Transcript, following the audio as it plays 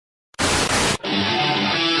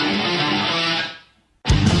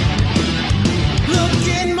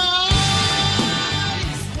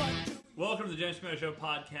James Camaro Show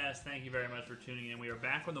podcast. Thank you very much for tuning in. We are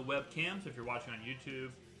back on the webcam, so if you're watching on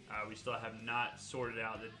YouTube, we still have not sorted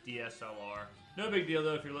out the DSLR. No big deal,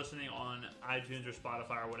 though, if you're listening on iTunes or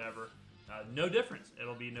Spotify or whatever. No difference.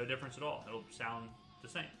 It'll be no difference at all. It'll sound the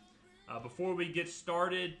same. Before we get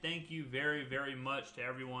started, thank you very, very much to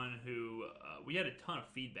everyone who... we had a ton of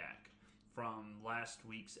feedback from last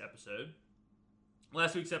week's episode.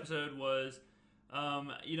 Last week's episode was...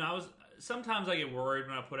 sometimes I get worried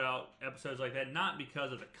when I put out episodes like that, not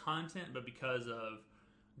because of the content, but because of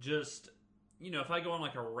just, if I go on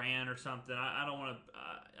like a rant or something, I don't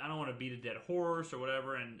want to beat a dead horse or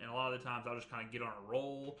whatever, and a lot of the times I'll just kind of get on a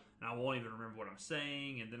roll, and I won't even remember what I'm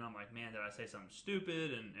saying, and then I'm like, man, did I say something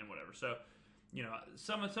stupid, and whatever. So,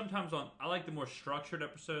 sometimes I like the more structured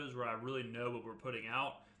episodes where I really know what we're putting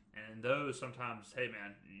out. And those sometimes, hey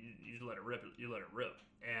man, you just let it rip. You let it rip.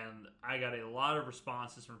 And I got a lot of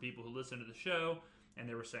responses from people who listened to the show, and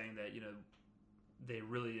they were saying that they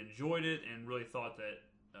really enjoyed it and really thought that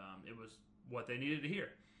it was what they needed to hear.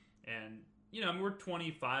 And we're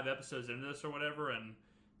 25 episodes into this or whatever, and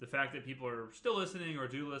the fact that people are still listening or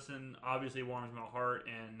do listen obviously warms my heart.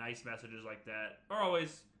 And nice messages like that are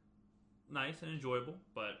always nice and enjoyable.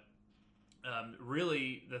 But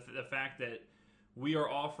really, the fact that we are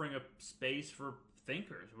offering a space for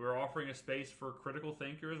thinkers. We're offering a space for critical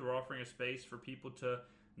thinkers. We're offering a space for people to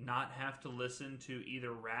not have to listen to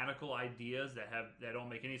either radical ideas that don't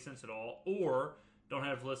make any sense at all, or don't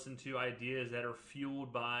have to listen to ideas that are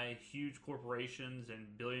fueled by huge corporations and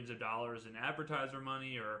billions of dollars in advertiser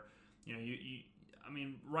money. Or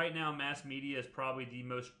right now, mass media is probably the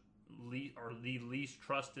least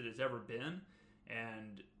trusted it's ever been,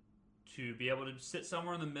 and to be able to sit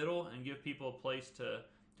somewhere in the middle and give people a place to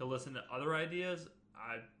listen to other ideas,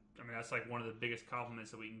 that's like one of the biggest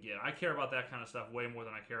compliments that we can get. I care about that kind of stuff way more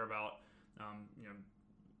than I care about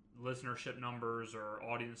listenership numbers or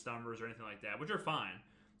audience numbers or anything like that, which are fine.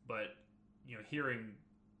 But hearing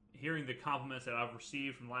the compliments that I've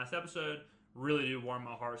received from the last episode really do warm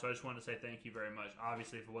my heart. So I just wanted to say thank you very much.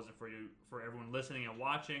 Obviously, if it wasn't for everyone listening and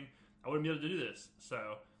watching, I wouldn't be able to do this.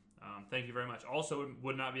 So thank you very much. Also,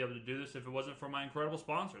 would not be able to do this if it wasn't for my incredible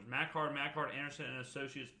sponsors. Mackhard, Anderson &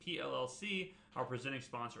 Associates, PLLC, our presenting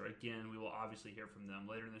sponsor. Again, we will obviously hear from them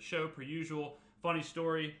later in the show, per usual. Funny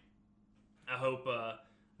story. I hope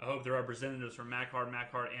the representatives from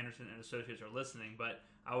Mackhard, Anderson & Associates are listening. But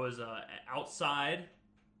I was outside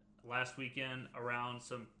last weekend around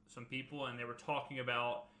some people, and they were talking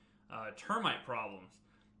about termite problems.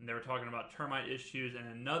 And they were talking about termite issues, and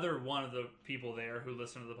another one of the people there who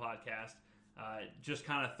listened to the podcast just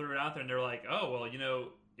kind of threw it out there, and they're like, oh, well,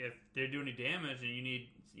 if they do any damage and you need,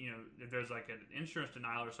 if there's like an insurance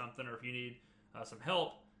denial or something, or if you need some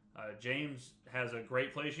help, James has a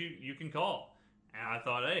great place you can call. And I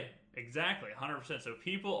thought, hey, exactly, 100%. So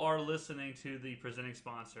people are listening to the presenting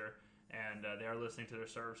sponsor, and they are listening to their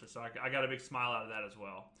services. So I got a big smile out of that as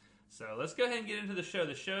well. So let's go ahead and get into the show.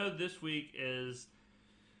 The show this week is,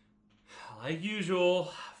 like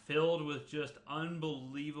usual, filled with just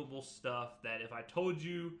unbelievable stuff that if I told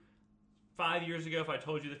you 5 years ago, if I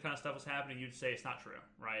told you this kind of stuff was happening, you'd say it's not true,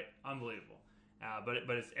 right? Unbelievable. But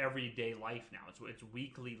it's everyday life now. It's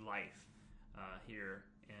weekly life here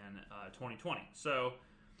in 2020. So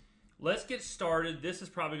let's get started. This is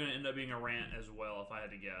probably going to end up being a rant as well, if I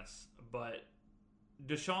had to guess. But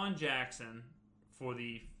DeSean Jackson for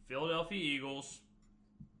the Philadelphia Eagles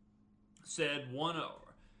has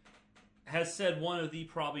said one of the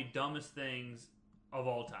probably dumbest things of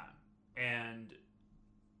all time. And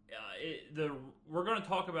we're going to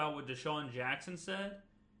talk about what DeSean Jackson said,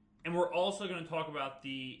 and we're also going to talk about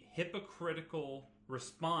the hypocritical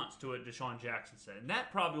response to what DeSean Jackson said. And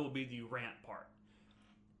that probably will be the rant part.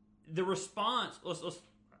 The response,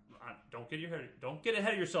 don't get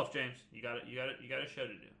ahead of yourself, James. You got a show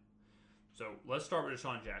to do. So let's start with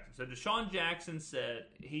DeSean Jackson. So DeSean Jackson said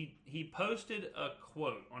he posted a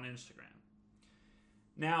quote on Instagram.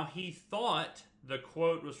 Now, he thought the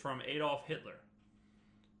quote was from Adolf Hitler.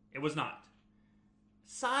 It was not.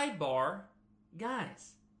 Sidebar,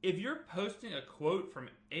 guys, if you're posting a quote from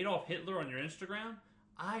Adolf Hitler on your Instagram,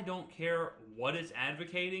 I don't care what it's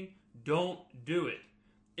advocating, don't do it.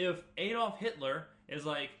 If Adolf Hitler is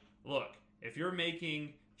like, look, if you're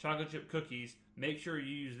making chocolate chip cookies, make sure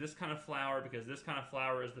you use this kind of flour because this kind of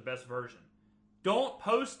flour is the best version. Don't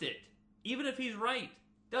post it. Even if he's right.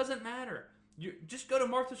 Doesn't matter. Just go to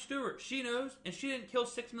Martha Stewart. She knows, and she didn't kill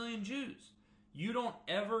 6 million Jews. You don't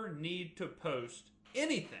ever need to post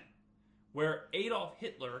anything where Adolf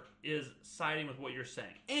Hitler is siding with what you're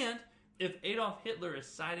saying. And if Adolf Hitler is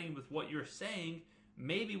siding with what you're saying,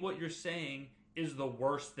 maybe what you're saying is the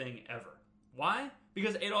worst thing ever. Why?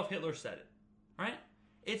 Because Adolf Hitler said it, right?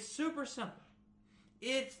 It's super simple.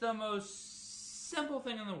 It's the most simple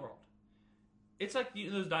thing in the world. It's like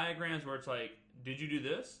those diagrams where it's like, did you do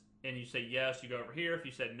this? And you say yes, you go over here. If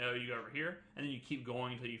you said no, you go over here. And then you keep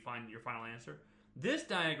going until you find your final answer. This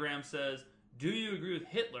diagram says, do you agree with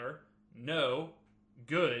Hitler? No.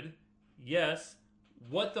 Good. Yes.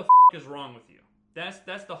 What the is wrong with you?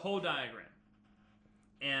 That's the whole diagram.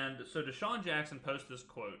 And so Deshaun Jackson posts this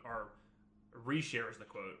quote, or reshares the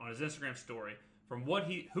quote, on his Instagram story from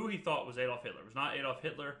who he thought was Adolf Hitler. It was not Adolf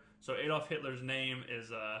Hitler. So Adolf Hitler's name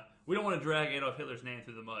is, we don't want to drag Adolf Hitler's name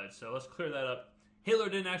through the mud. So let's clear that up. Hitler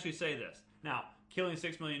didn't actually say this. Now, killing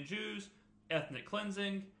 6 million Jews, ethnic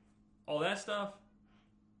cleansing, all that stuff,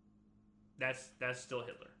 that's still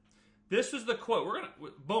Hitler. This was the quote.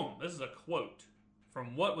 Boom, this is a quote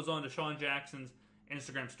from what was on Deshaun Jackson's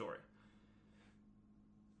Instagram story.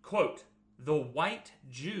 Quote, the white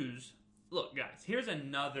Jews, look guys, here's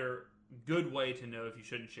another good way to know if you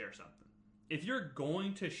shouldn't share something. If you're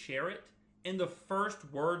going to share it, and the first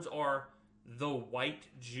words are the white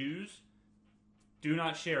Jews, do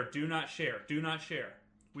not share, do not share, do not share.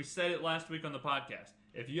 We said it last week on the podcast.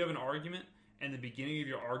 If you have an argument, and the beginning of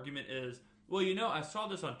your argument is, well, I saw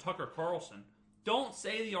this on Tucker Carlson, don't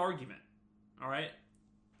say the argument, all right?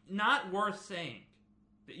 Not worth saying.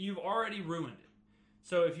 You've already ruined it.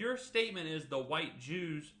 So if your statement is the white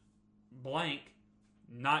Jews blank,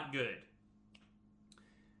 not good.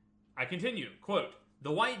 I continue, quote,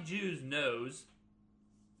 the white Jews knows,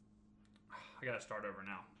 I gotta start over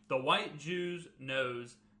now. The white Jews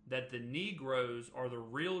knows that the Negroes are the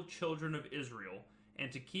real children of Israel,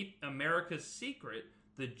 and to keep America's secret,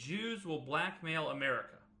 the Jews will blackmail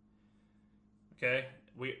America. Okay,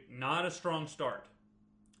 not a strong start.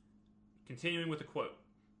 Continuing with the quote.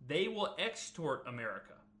 They will extort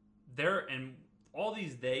America. And all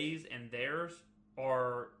these theys and theirs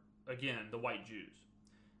are, again, the white Jews.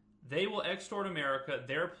 They will extort America.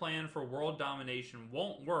 Their plan for world domination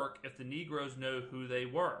won't work if the Negroes know who they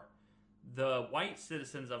were. The white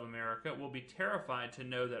citizens of America will be terrified to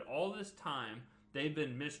know that all this time they've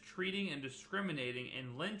been mistreating and discriminating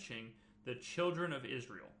and lynching the children of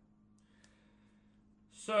Israel.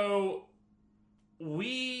 So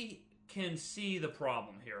we can see the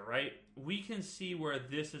problem here, right? We can see where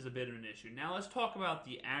this is a bit of an issue. Now let's talk about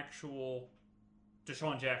the actual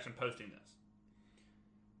Deshaun Jackson posting this.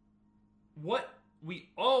 What we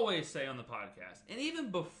always say on the podcast, and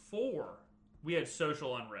even before we had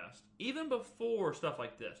social unrest, even before stuff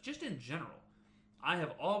like this, just in general, I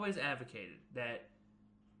have always advocated that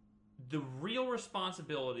the real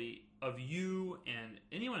responsibility of you and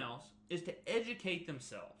anyone else is to educate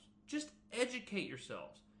themselves. Just educate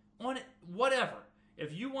yourselves on whatever.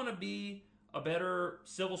 If you want to be a better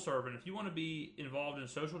civil servant, if you want to be involved in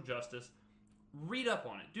social justice, read up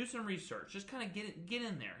on it. Do some research. Just kind of get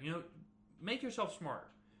in there. Make yourself smarter.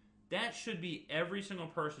 That should be every single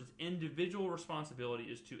person's individual responsibility,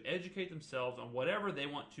 is to educate themselves on whatever they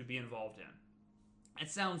want to be involved in. It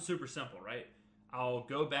sounds super simple, right? I'll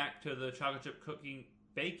go back to the chocolate chip cooking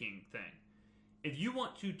baking thing. If you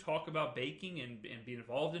want to talk about baking and be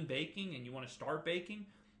involved in baking and you want to start baking,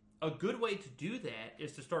 a good way to do that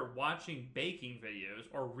is to start watching baking videos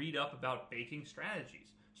or read up about baking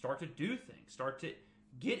strategies. Start to do things. Start to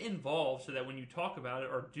get involved so that when you talk about it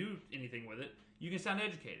or do anything with it, you can sound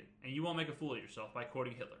educated and you won't make a fool of yourself by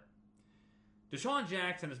quoting Hitler. Deshaun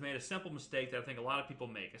Jackson has made a simple mistake that I think a lot of people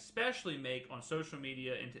make, especially make on social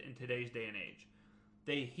media in today's day and age.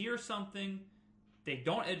 They hear something, they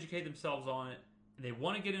don't educate themselves on it, and they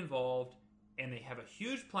want to get involved, and they have a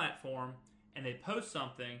huge platform, and they post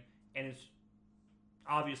something, and it's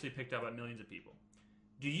obviously picked up by millions of people.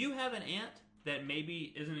 Do you have an aunt that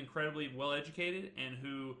maybe isn't incredibly well educated and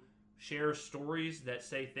who shares stories that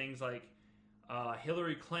say things like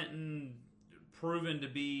Hillary Clinton proven to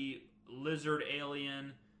be lizard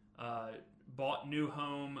alien, bought new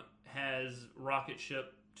home, has rocket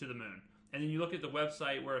ship to the moon? And then you look at the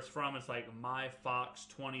website where it's from, it's like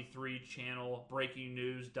myfox23 channel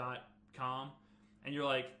breakingnews.com, and you're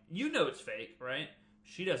like, it's fake, right?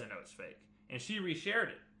 She doesn't know it's fake. And she reshared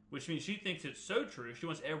it, which means she thinks it's so true, she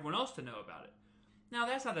wants everyone else to know about it. Now,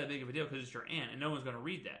 that's not that big of a deal because it's your aunt, and no one's going to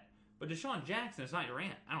read that. But Deshaun Jackson is not your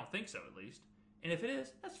aunt. I don't think so, at least. And if it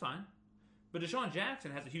is, that's fine. But Deshaun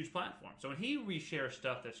Jackson has a huge platform. So when he reshares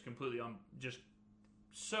stuff that's completely just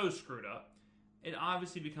so screwed up, it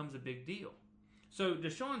obviously becomes a big deal. So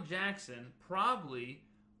Deshaun Jackson probably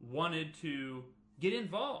wanted to get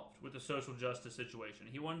involved with the social justice situation.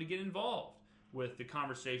 He wanted to get involved with the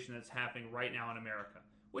conversation that's happening right now in America,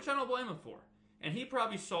 which I don't blame him for. And he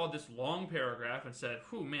probably saw this long paragraph and said,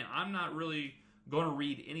 whew, man, I'm not really going to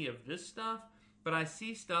read any of this stuff, but I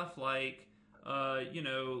see stuff like,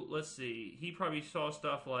 let's see. He probably saw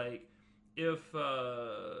stuff like, if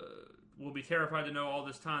we'll be terrified to know all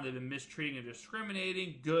this time they've been mistreating and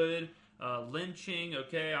discriminating, good, lynching,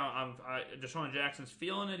 okay, Deshaun Jackson's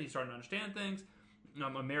feeling it, he's starting to understand things.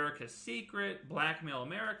 America's Secret, blackmail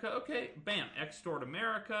America, okay, bam, extort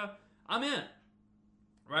America, I'm in.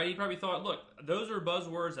 Right? He probably thought, look, those are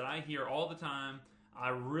buzzwords that I hear all the time. I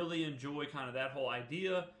really enjoy kind of that whole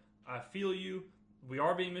idea. I feel you. We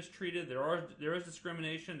are being mistreated. There is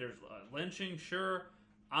discrimination. There's lynching. Sure,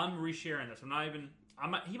 I'm resharing this. He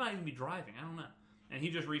might even be driving. I don't know. And he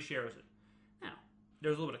just reshares it. Now,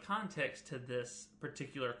 there's a little bit of context to this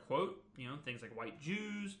particular quote. Things like white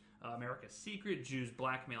Jews, America's Secret, Jews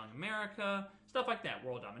blackmailing America, stuff like that,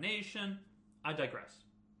 world domination. I digress.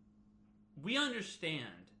 We understand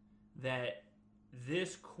that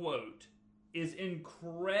this quote is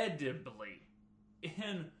incredibly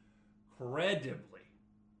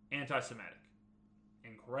anti-Semitic,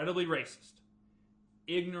 incredibly racist,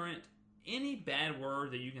 ignorant, any bad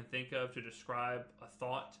word that you can think of to describe a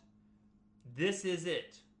thought. This is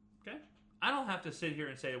it. Okay? I don't have to sit here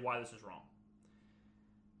and say why this is wrong.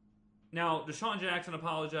 Now, Deshaun Jackson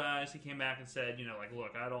apologized. He came back and said,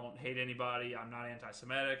 look, I don't hate anybody. I'm not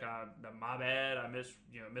anti-Semitic. My bad. I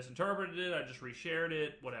misinterpreted it. I just reshared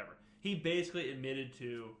it. Whatever. He basically admitted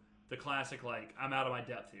to the classic, I'm out of my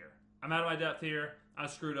depth here. I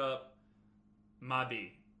screwed up. My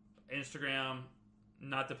B. Instagram,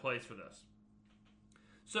 not the place for this.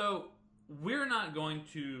 So, we're not going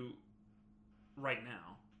to, right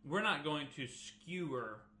now,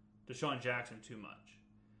 skewer Deshaun Jackson too much.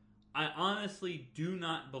 I honestly do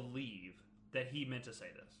not believe that he meant to say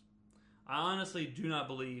this. I honestly do not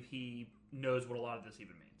believe he knows what a lot of this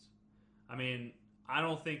even means. I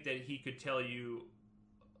don't think that he could tell you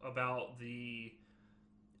about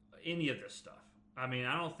any of this stuff. I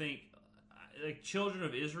don't think, Children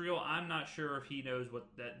of Israel, I'm not sure if he knows what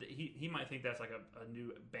that, he might think that's like a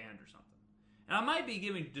new band or something. And I might be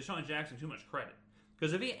giving Deshaun Jackson too much credit.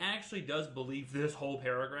 Because if he actually does believe this whole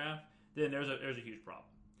paragraph, then there's a huge problem.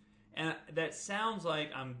 And that sounds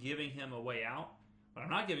like I'm giving him a way out, but I'm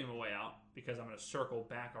not giving him a way out because I'm going to circle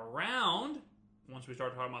back around once we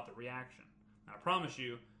start talking about the reaction. And I promise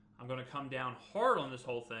you, I'm going to come down hard on this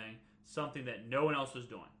whole thing, something that no one else is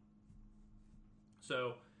doing.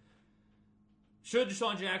 So, should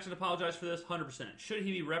Deshaun Jackson apologize for this? 100%. Should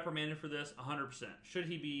he be reprimanded for this? 100%. Should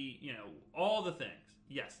he be, all the things?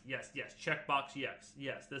 Yes. Checkbox,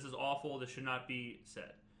 yes. This is awful. This should not be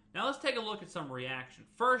said. Now let's take a look at some reaction.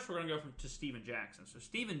 First, we're going to go to Steven Jackson. So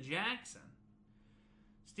Steven Jackson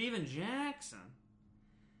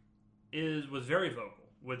was very vocal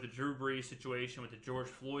with the Drew Brees situation, with the George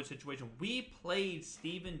Floyd situation. We played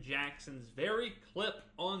Steven Jackson's very clip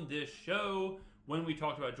on this show when we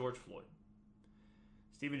talked about George Floyd.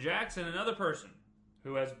 Steven Jackson, another person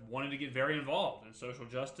who has wanted to get very involved in social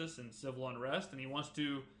justice and civil unrest, and he wants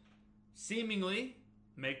to seemingly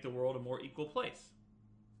make the world a more equal place.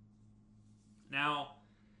 Now,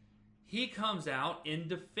 he comes out in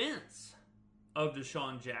defense of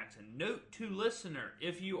Deshaun Jackson. Note to listener,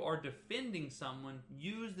 if you are defending someone,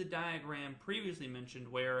 use the diagram previously mentioned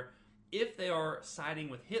where if they are siding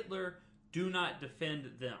with Hitler, do not defend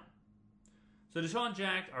them. So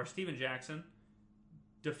Steven Jackson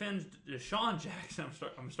defends Deshaun Jackson.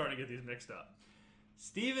 I'm starting to get these mixed up.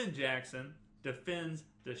 Steven Jackson defends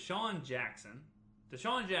Deshaun Jackson.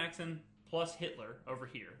 Deshaun Jackson plus Hitler over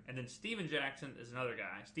here. And then Steven Jackson is another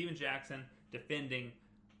guy. Steven Jackson defending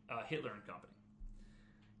Hitler and company.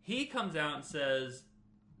 He comes out and says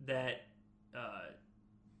that,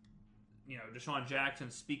 Deshaun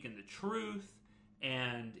Jackson's speaking the truth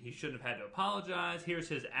and he shouldn't have had to apologize. Here's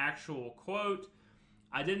his actual quote.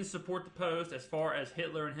 I didn't support the post as far as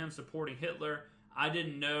Hitler and him supporting Hitler. I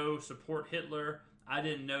didn't know support Hitler. I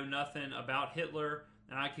didn't know nothing about Hitler.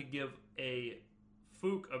 And I could give a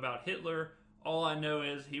fook about Hitler. All I know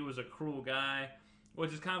is he was a cruel guy,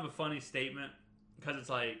 which is kind of a funny statement because it's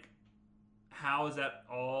like, how is that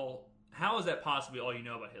possibly all you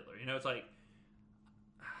know about Hitler? It's like,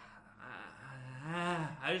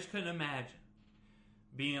 I just couldn't imagine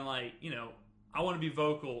being like, I want to be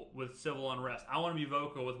vocal with civil unrest. I want to be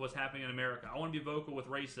vocal with what's happening in America. I want to be vocal with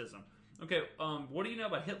racism. Okay, what do you know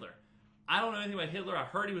about Hitler? I don't know anything about Hitler. I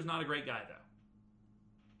heard he was not a great guy,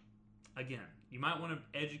 though. Again, you might want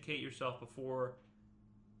to educate yourself before.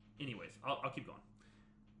 Anyways, I'll keep going.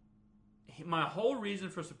 My whole reason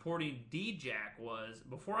for supporting D-Jack was,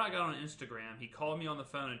 before I got on Instagram, he called me on the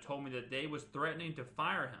phone and told me that they was threatening to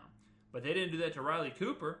fire him. But they didn't do that to Riley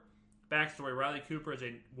Cooper. Backstory: Riley Cooper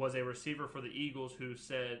was a receiver for the Eagles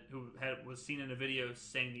was seen in a video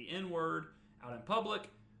saying the N-word out in public.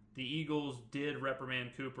 The Eagles did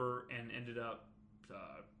reprimand Cooper and ended up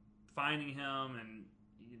fining him, and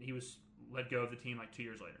he was let go of the team like 2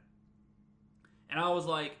 years later. And I was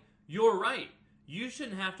like, you're right. You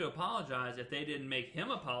shouldn't have to apologize if they didn't make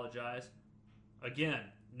him apologize. Again,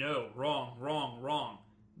 no, wrong.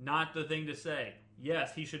 Not the thing to say.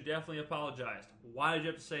 Yes, he should definitely apologize. Why did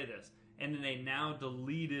you have to say this? And in a now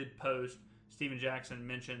deleted post, Steven Jackson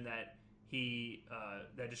mentioned that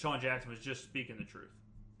that Deshaun Jackson was just speaking the truth.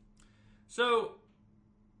 So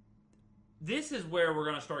this is where we're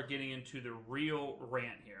going to start getting into the real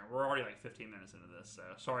rant here. We're already like 15 minutes into this, so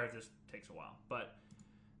sorry if this takes a while. But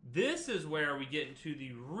this is where we get into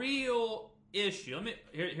the real issue.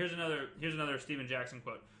 Here's another Steven Jackson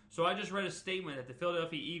quote. So I just read a statement that the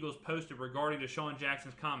Philadelphia Eagles posted regarding Deshaun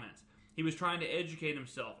Jackson's comments. He was trying to educate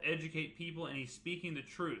himself, educate people, and he's speaking the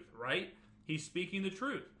truth, right? He's speaking the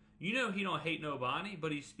truth. You know he don't hate nobody,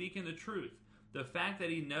 but he's speaking the truth. The fact that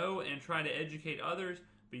he know and try to educate others,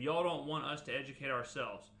 but y'all don't want us to educate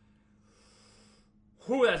ourselves.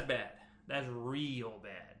 Whew, that's bad. That's real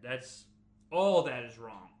bad. All that is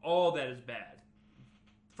wrong. All that is bad.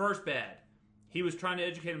 First bad. He was trying to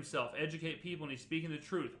educate himself, educate people, and he's speaking the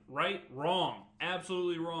truth. Right? Wrong.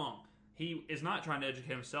 Absolutely wrong. He is not trying to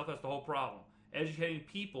educate himself. That's the whole problem. Educating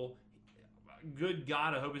people, good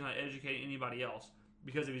God, I hope he's not educating anybody else.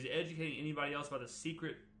 Because if he's educating anybody else about the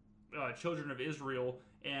secret children of Israel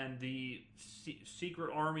and the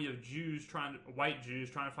secret army of white Jews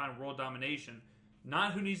trying to find world domination,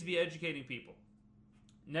 not who needs to be educating people.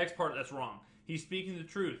 Next part, that's wrong. He's speaking the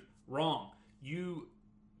truth. Wrong. You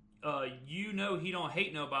know he don't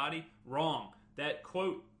hate nobody. Wrong. That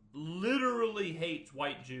quote literally hates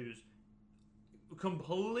white Jews.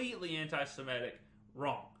 Completely anti-Semitic.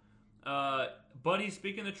 Wrong. But he's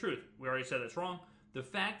speaking the truth. We already said that's wrong. The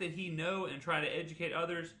fact that he know and try to educate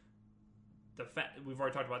others, we've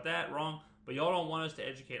already talked about that. Wrong. But y'all don't want us to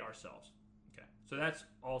educate ourselves. Okay. So that's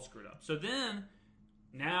all screwed up. So then,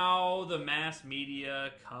 now the mass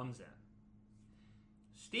media comes in.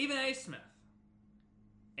 Stephen A. Smith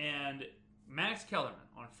and Max Kellerman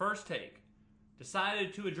on First Take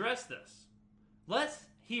decided to address this. Let's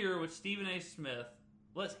hear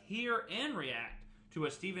and react to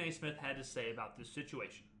what Stephen A. Smith had to say about this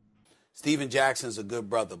situation. Steven Jackson's a good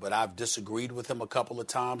brother, but I've disagreed with him a couple of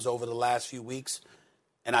times over the last few weeks,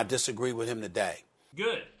 and I disagree with him today.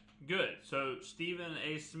 Good. So Stephen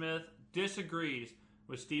A. Smith disagrees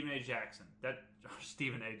with Stephen A. Jackson.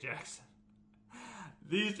 Stephen A. Jackson.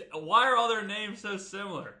 Why are all their names so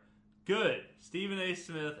similar? Good. Stephen A.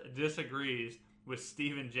 Smith disagrees with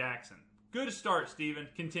Stephen Jackson. Good start, Stephen.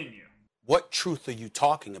 Continue. What truth are you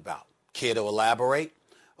talking about? Care to elaborate?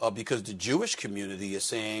 Because the Jewish community is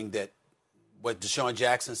saying that what Deshaun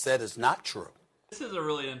Jackson said is not true. This is a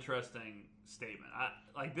really interesting statement.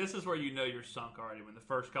 This is where you know you're sunk already when the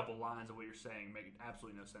first couple lines of what you're saying make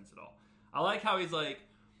absolutely no sense at all. I like how he's like,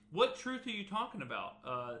 what truth are you talking about?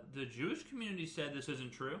 The Jewish community said this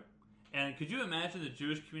isn't true. And could you imagine the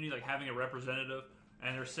Jewish community like having a representative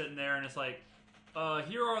and they're sitting there and it's like,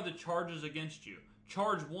 here are the charges against you.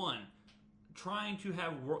 Charge 1, trying to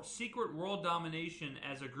have secret world domination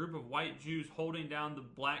as a group of white Jews holding down the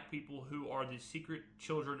black people who are the secret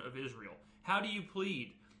children of Israel. How do you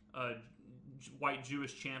plead, white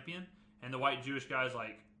Jewish champion? And the white Jewish guy's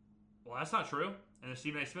like, well, that's not true. And then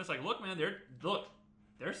Stephen A. Smith's like, look, man,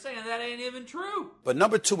 they're saying that ain't even true. But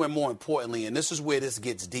number 2, and more importantly, and this is where this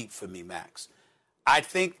gets deep for me, Max, I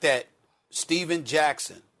think that Stephen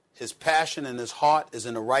Jackson, his passion and his heart is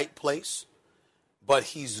in the right place, but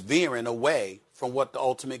he's veering away from what the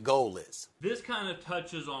ultimate goal is. This kind of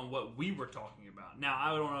touches on what we were talking about. Now,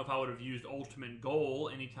 I don't know if I would have used ultimate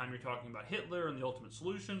goal anytime you're talking about Hitler and the ultimate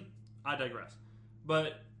solution. I digress.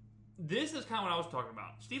 But this is kind of what I was talking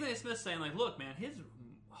about. Stephen A. Smith saying, like, look, man, his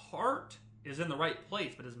heart is in the right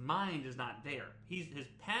place, but his mind is not there. His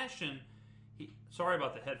passion... Sorry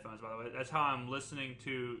about the headphones, by the way. That's how I'm listening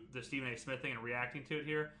to the Stephen A. Smith thing and reacting to it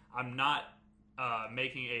here. I'm not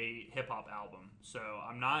making a hip-hop album. So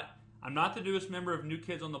I'm not the newest member of New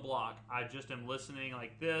Kids on the Block. I just am listening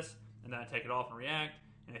like this, and then I take it off and react.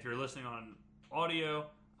 And if you're listening on audio,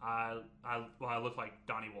 I look like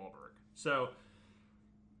Donnie Wahlberg. So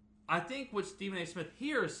I think what Stephen A. Smith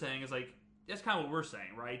here is saying is like, that's kind of what we're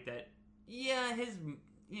saying, right? That, yeah,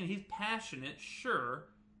 he's passionate, sure,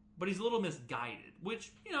 but he's a little misguided,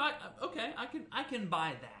 which, I can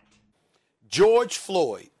buy that. George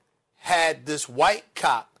Floyd had this white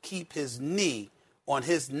cop keep his knee on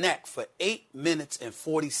his neck for 8 minutes and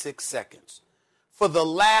 46 seconds. For the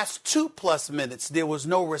last 2+ minutes, there was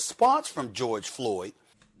no response from George Floyd.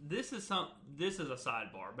 This is a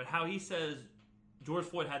sidebar, but how he says George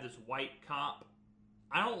Floyd had this white cop,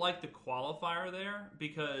 I don't like the qualifier there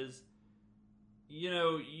because,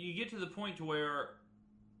 you get to the point to where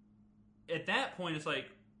at that point it's like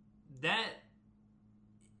that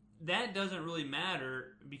doesn't really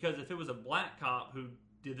matter, because if it was a black cop who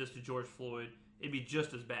did this to George Floyd, it'd be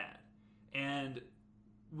just as bad. And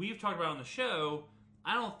we've talked about on the show,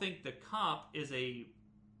 I don't think the cop is a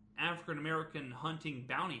African-American hunting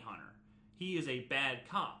bounty hunter. He is a bad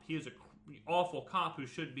cop. He is an awful cop who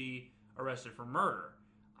should be arrested for murder.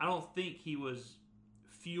 I don't think he was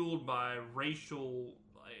fueled by racial...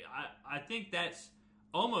 I think that's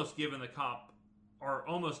almost giving the cop, or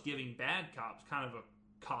almost giving bad cops kind of a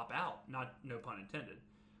cop out. No pun intended.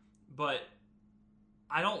 But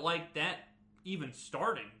I don't like that even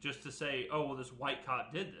starting, just to say, oh, well, this white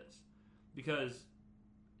cop did this. Because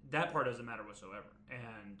that part doesn't matter whatsoever.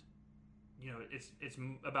 And, it's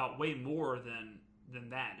about way more than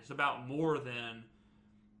that. It's about more than,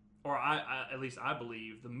 or I at least I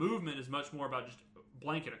believe, the movement is much more about just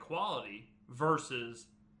blanket equality versus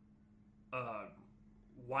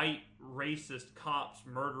white racist cops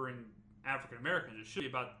murdering African Americans. It should be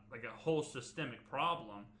about like a whole systemic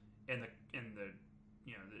problem in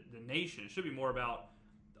the nation. It should be more about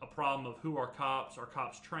a problem of who are cops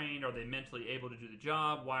trained? Are they mentally able to do the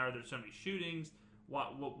job? Why are there so many shootings?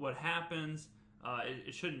 What happens?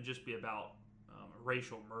 It shouldn't just be about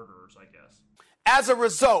racial murderers, I guess. As a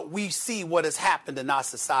result, we see what has happened in our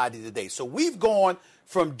society today. So we've gone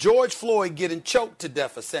from George Floyd getting choked to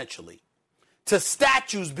death, essentially, to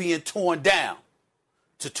statues being torn down,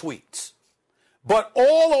 to tweets. But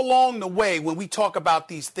all along the way, when we talk about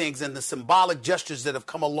these things and the symbolic gestures that have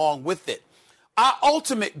come along with it, our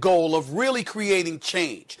ultimate goal of really creating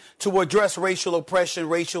change to address racial oppression,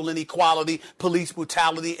 racial inequality, police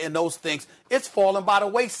brutality, and those things, it's fallen by the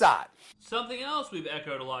wayside. Something else we've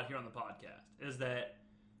echoed a lot here on the podcast is that,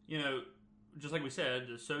 just like we said,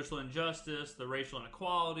 the social injustice, the racial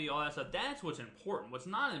inequality, all that stuff, that's what's important. What's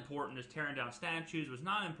not important is tearing down statues. What's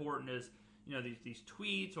not important is, these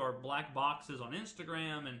tweets or black boxes on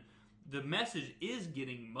Instagram. And the message is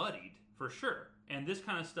getting muddied, for sure. And this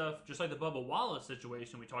kind of stuff, just like the Bubba Wallace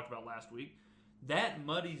situation we talked about last week, that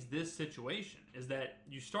muddies this situation, is that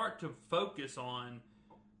you start to focus on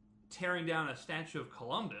tearing down a statue of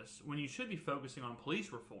Columbus when you should be focusing on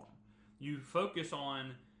police reform. You focus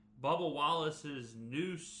on Bubba Wallace's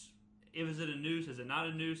noose. Is it a noose? Is it not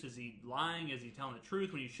a noose? Is he lying? Is he telling the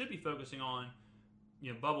truth? When you should be focusing on,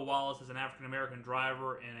 Bubba Wallace is an African-American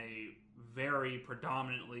driver in a very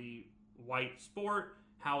predominantly white sport.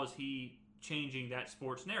 How is he changing that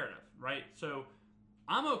sports narrative, right? So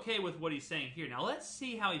I'm okay with what he's saying here. Now let's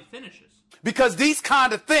see how he finishes. Because these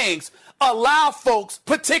kind of things allow folks,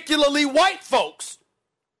 particularly white folks,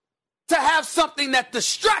 to have something that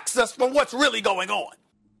distracts us from what's really going on.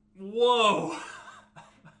 Whoa.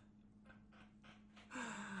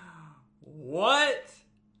 What?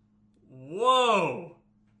 Whoa.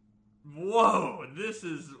 This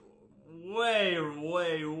is way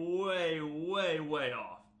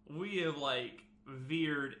off. We have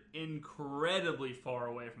veered incredibly far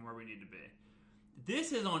away from where we need to be.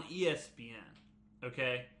 This is on ESPN,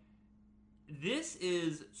 okay? This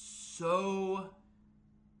is so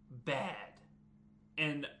bad.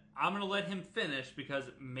 And I'm going to let him finish because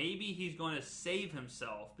maybe he's going to save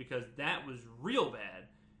himself, because that was real bad.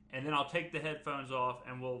 And then I'll take the headphones off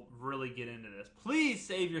and we'll really get into this. Please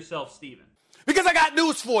save yourself, Steven. Because I got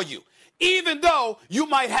news for you. Even though you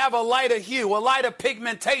might have a lighter hue, a lighter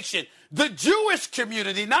pigmentation, the Jewish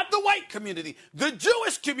community, not the white community, the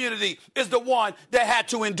Jewish community is the one that had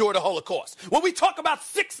to endure the Holocaust. When we talk about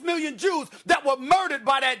 6 million Jews that were murdered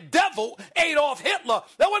by that devil, Adolf Hitler,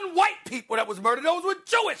 that wasn't white people that was murdered, those were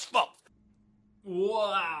Jewish folks.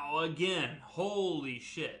 Wow, again, holy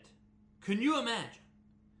shit. Can you imagine?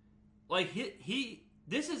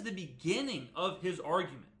 This is the beginning of his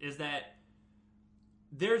argument, is that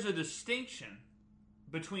there's a distinction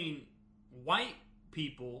between white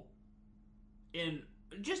people in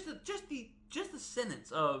just the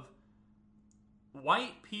sentence of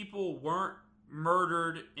white people weren't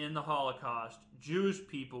murdered in the Holocaust, Jewish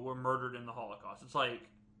people were murdered in the Holocaust. It's like,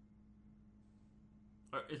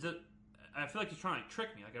 is it? I feel like he's trying to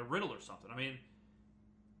trick me, like a riddle or something. I mean,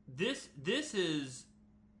 this is.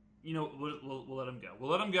 We'll let him go.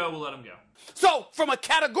 We'll let him go. So, from a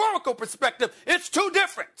categorical perspective, it's two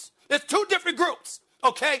different groups,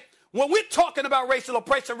 okay? When we're talking about racial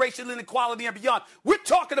oppression, racial inequality, and beyond, we're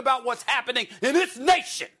talking about what's happening in this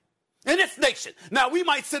nation. In this nation. Now, we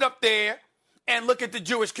might sit up there and look at the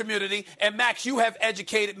Jewish community, and Max, you have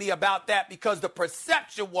educated me about that because the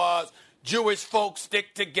perception was Jewish folks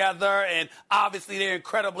stick together, and obviously they're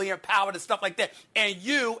incredibly empowered and stuff like that. And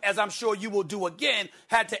you, as I'm sure you will do again,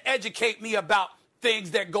 had to educate me about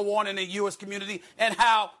things that go on in the Jewish community and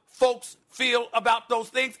how folks feel about those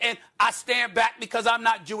things. And I stand back because I'm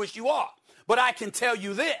not Jewish, you are. But I can tell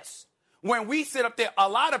you this. When we sit up there, a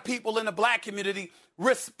lot of people in the black community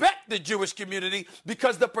respect the Jewish community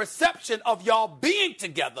because the perception of y'all being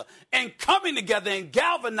together and coming together and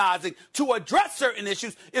galvanizing to address certain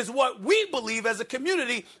issues is what we believe as a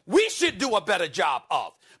community we should do a better job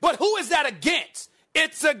of. But who is that against?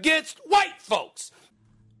 It's against white folks.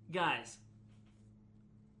 Guys,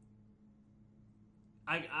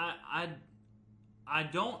 I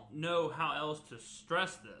don't know how else to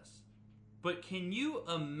stress this, but can you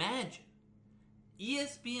imagine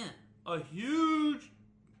ESPN, a huge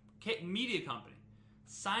media company,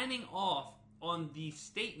 signing off on the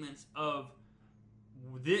statements of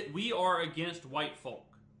we are against white folk.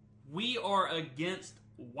 We are against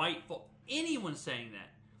white folk. Anyone saying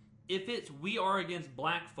that. If it's we are against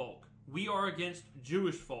black folk, we are against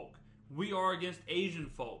Jewish folk, we are against Asian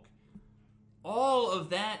folk, all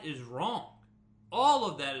of that is wrong. All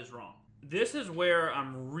of that is wrong. This is where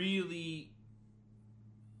I'm really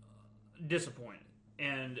disappointed.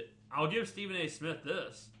 And I'll give Stephen A. Smith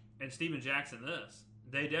this, and Steven Jackson this.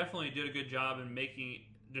 They definitely did a good job in making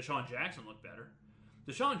Deshaun Jackson look better.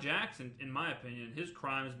 Deshaun Jackson, in my opinion, his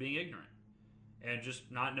crime is being ignorant and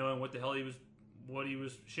just not knowing what the hell he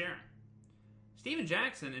was sharing. Steven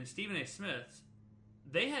Jackson and Stephen A. Smith,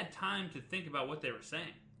 they had time to think about what they were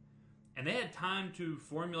saying. And they had time to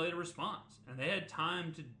formulate a response. And they had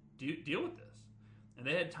time to deal with this. And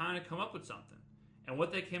they had time to come up with something. And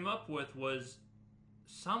what they came up with was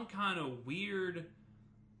some kind of weird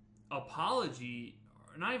apology,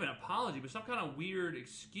 or not even apology, but some kind of weird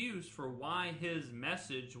excuse for why his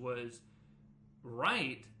message was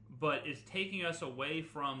right, but is taking us away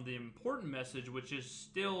from the important message, which is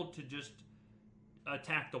still to just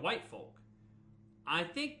attack the white folk. I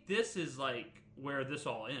think this is like where this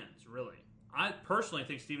all ends, really. I personally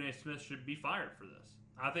think Stephen A. Smith should be fired for this.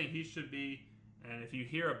 I think he should be, and if you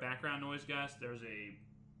hear a background noise, guys, there's a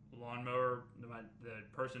lawnmower.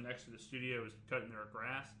 The person next to the studio is cutting their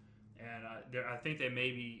grass, and I think they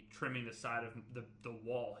may be trimming the side of the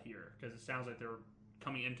wall here because it sounds like they're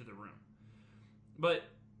coming into the room. But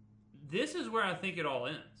this is where I think it all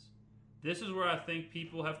ends. This is where I think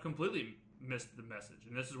people have completely missed the message,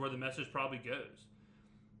 and this is where the message probably goes.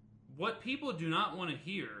 What people do not want to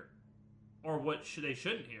hear, or what they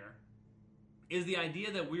shouldn't hear, is the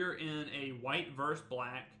idea that we're in a white versus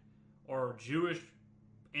black, or Jewish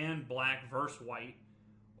and black versus white,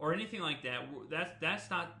 or anything like that. That's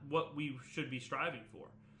not what we should be striving for.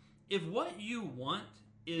 If what you want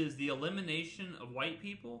is the elimination of white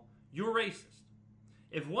people, you're racist.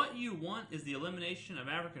 If what you want is the elimination of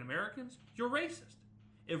African Americans, you're racist.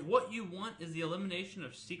 If what you want is the elimination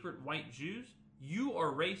of secret white Jews, you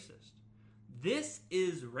are racist. This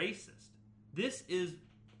is racist. This is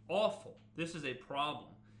awful. This is a problem.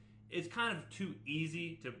 It's kind of too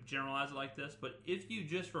easy to generalize it like this, but if you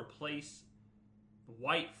just replace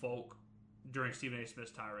white folk during Stephen A.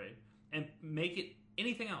 Smith's tirade and make it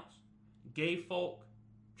anything else, gay folk,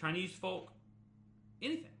 Chinese folk,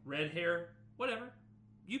 anything, red hair, whatever,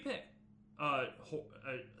 you pick.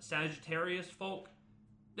 Sagittarius folk,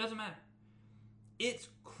 doesn't matter. It's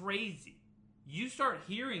crazy. You start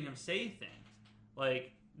hearing them say things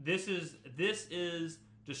like, this is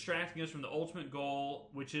distracting us from the ultimate goal,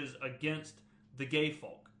 which is against the gay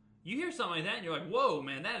folk. You hear something like that and you're like, whoa,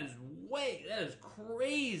 man, that is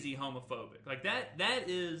crazy homophobic. Like that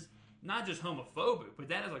is not just homophobic, but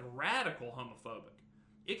that is like radical homophobic.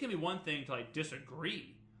 It can be one thing to like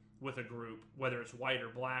disagree with a group, whether it's white or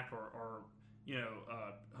black or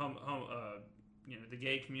the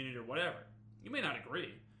gay community or whatever. You may not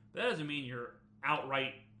agree, but that doesn't mean you're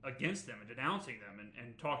outright against them and denouncing them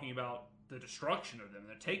and talking about the destruction of them,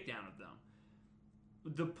 the takedown of them.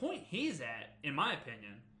 The point he's at, in my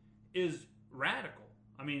opinion, is radical.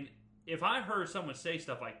 I mean, if I heard someone say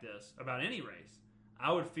stuff like this about any race,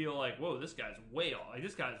 I would feel like, whoa, this guy's way off. Like,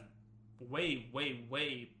 this guy's way, way,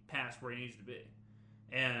 way past where he needs to be.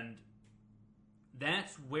 And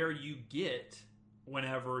that's where you get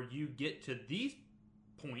whenever you get to these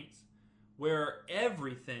points where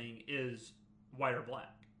everything is white or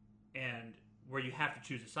black, and where you have to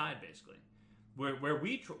choose a side, basically. Where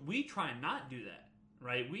we try not do that,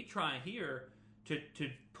 right? We try here to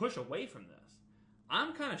push away from this.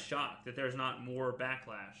 I'm kind of shocked that there's not more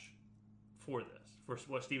backlash for this, for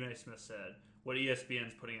what Stephen A. Smith said, what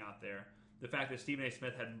ESPN's putting out there. The fact that Stephen A.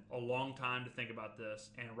 Smith had a long time to think about this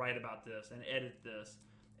and write about this and edit this,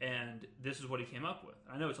 and this is what he came up with.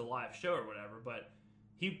 I know it's a live show or whatever, but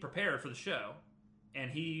he prepared for the show, and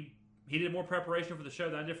he did more preparation for the show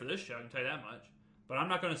than I did for this show, I can tell you that much. But I'm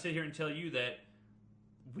not going to sit here and tell you that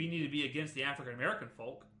we need to be against the African American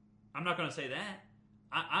folk. I'm not going to say that.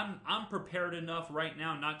 I'm prepared enough right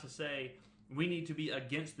now not to say we need to be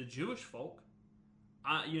against the Jewish folk.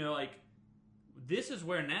 This is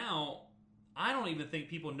where now I don't even think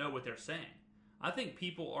people know what they're saying. I think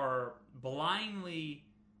people are blindly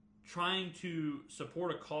trying to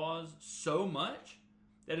support a cause so much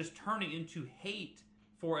that is turning into hate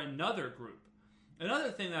for another group.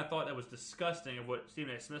 Another thing that I thought that was disgusting of what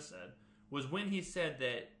Stephen A. Smith said was when he said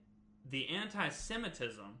that the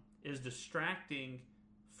anti-Semitism is distracting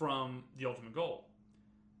from the ultimate goal.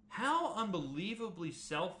 How unbelievably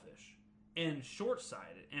selfish and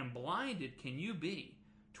short-sighted and blinded can you be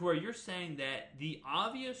to where you're saying that the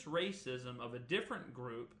obvious racism of a different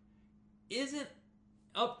group isn't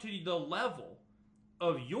up to the level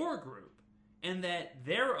of your group, and that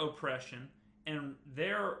their oppression and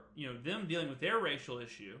their, them dealing with their racial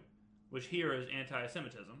issue, which here is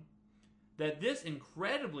anti-Semitism, that this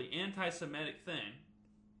incredibly anti-Semitic thing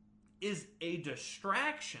is a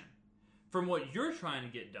distraction from what you're trying to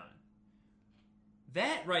get done.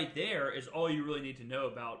 That right there is all you really need to know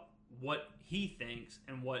about what he thinks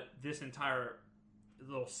and what this entire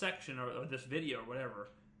little section or this video or whatever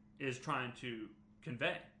is trying to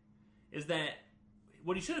convey. Is that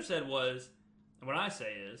what he should have said was, and what I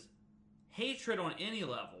say is, hatred on any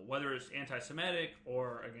level, whether it's anti-Semitic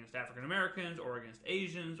or against African Americans or against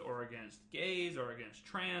Asians or against gays or against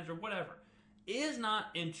trans or whatever, is not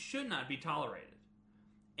and should not be tolerated.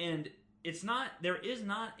 And it's not, there is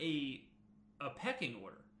not a pecking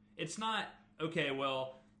order. It's not, okay,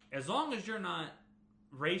 well, as long as you're not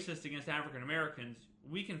racist against African Americans,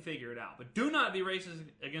 we can figure it out. But do not be racist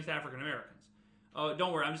against African Americans. Oh,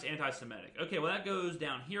 don't worry, I'm just anti-Semitic. Okay, well, that goes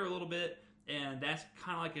down here a little bit, and that's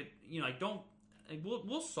kind of like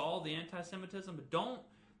we'll solve the anti-Semitism, but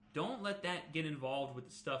don't let that get involved with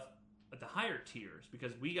the stuff at the higher tiers,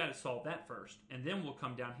 because we got to solve that first, and then we'll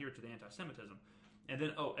come down here to the anti-Semitism. And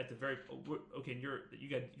then, at the very, okay,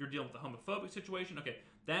 you're dealing with the homophobic situation. Okay,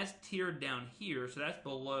 that's tiered down here, so that's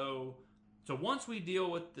below. So once we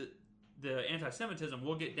deal with the anti-Semitism,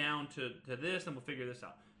 we'll get down to this, and we'll figure this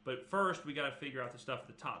out. But first, we got to figure out the stuff at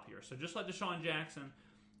the top here. So just like Deshaun Jackson,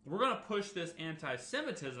 we're going to push this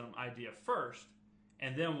anti-Semitism idea first,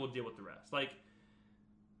 and then we'll deal with the rest. Like,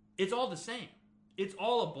 it's all the same. It's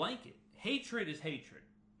all a blanket. Hatred is hatred.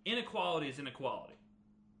 Inequality is inequality.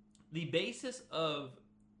 The basis of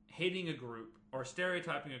hating a group or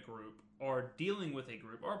stereotyping a group or dealing with a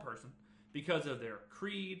group or a person because of their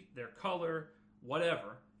creed, their color,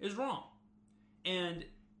 whatever, is wrong. And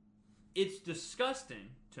it's disgusting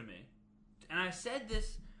to me. And I said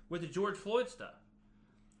this with the George Floyd stuff.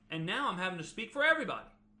 And now I'm having to speak for everybody.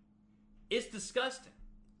 It's disgusting.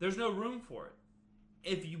 There's no room for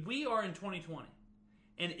it. We are in 2020,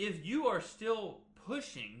 and if you are still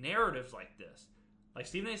pushing narratives like this, like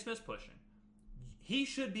Stephen A. Smith's pushing, he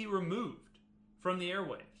should be removed from the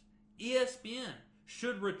airwaves. ESPN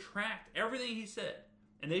should retract everything he said,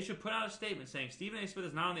 and they should put out a statement saying Stephen A. Smith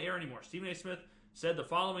is not on the air anymore. Stephen A. Smith said the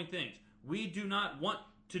following things. We do not want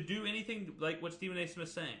to do anything like what Stephen A.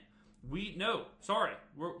 Smith's saying. We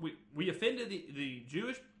offended the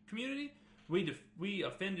Jewish community. We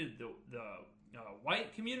offended the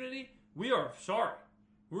white community. We are sorry.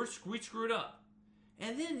 We screwed up.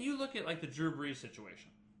 And then you look at like the Drew Brees situation.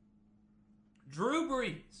 Drew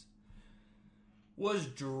Brees was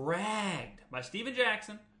dragged by Steven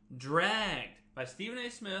Jackson, dragged by Stephen A.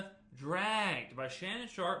 Smith, dragged by Shannon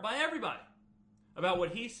Sharpe, by everybody about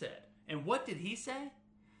what he said. And what did he say?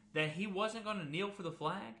 That he wasn't going to kneel for the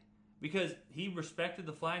flag because he respected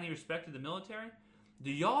the flag and he respected the military?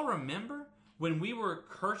 Do y'all remember when we were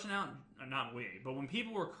cursing out, not we, but when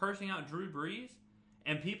people were cursing out Drew Brees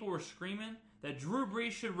and people were screaming that Drew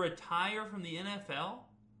Brees should retire from the NFL?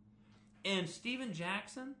 And Steven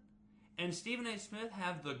Jackson and Stephen A. Smith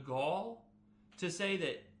have the gall to say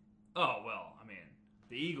that, oh, well, I mean,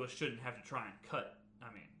 the Eagles shouldn't have to try and cut.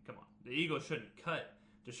 I mean, come on. The Eagles shouldn't cut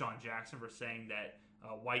Deshaun Jackson for saying that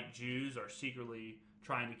white Jews are secretly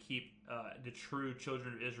trying to keep the true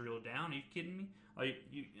children of Israel down. Are you kidding me?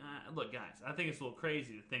 Look, guys, I think it's a little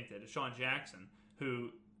crazy to think that Deshaun Jackson, who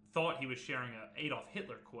thought he was sharing an Adolf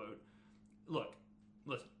Hitler quote, look,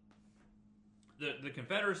 listen, the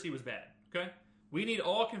Confederacy was bad, okay? We need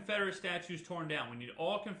all Confederate statues torn down. We need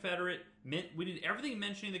all Confederate. We need everything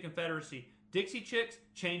mentioning the Confederacy. Dixie Chicks,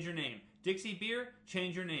 change your name. Dixie Beer,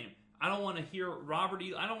 change your name. I don't want to hear Robert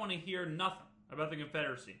E. I don't want to hear nothing about the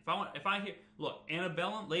Confederacy. If I hear, look,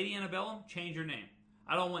 Antebellum, Lady Antebellum, change your name.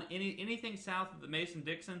 I don't want anything south of the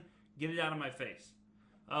Mason-Dixon. Get it out of my face.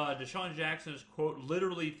 Deshaun Jackson is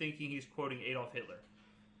literally thinking he's quoting Adolf Hitler.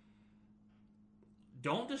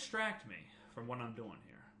 Don't distract me from what I'm doing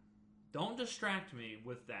here. Don't distract me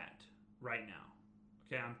with that right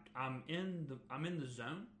now. Okay, I'm in the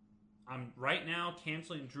zone. I'm right now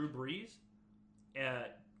canceling Drew Brees.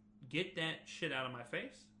 Get that shit out of my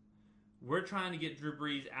face. We're trying to get Drew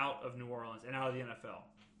Brees out of New Orleans and out of the NFL.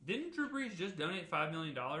 Didn't Drew Brees just donate $5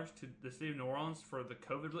 million to the city of New Orleans for the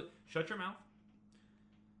COVID? Shut your mouth.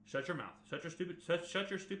 Shut your mouth. Shut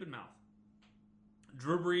your stupid mouth.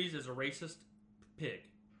 Drew Brees is a racist pig.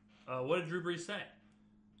 What did Drew Brees say?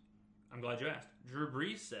 I'm glad you asked. Drew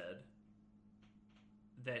Brees said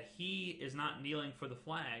that he is not kneeling for the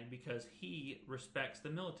flag because he respects the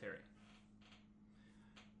military.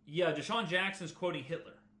 Yeah, Deshaun Jackson's quoting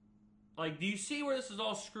Hitler. Like, do you see where this is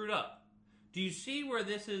all screwed up? Do you see where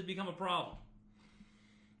this has become a problem?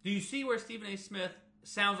 Do you see where Stephen A. Smith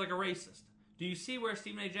sounds like a racist? Do you see where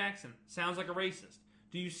Stephen A. Jackson sounds like a racist?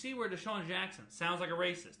 Do you see where Deshaun Jackson sounds like a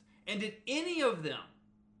racist? And did any of them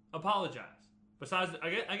apologize? Besides,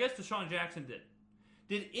 I guess Deshaun Jackson did.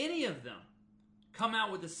 Did any of them come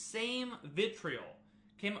out with the same vitriol,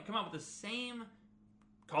 come out with the same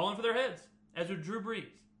calling for their heads as with Drew Brees?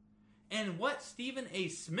 And what Stephen A.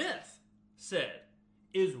 Smith said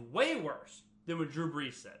is way worse than what Drew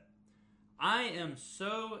Brees said. I am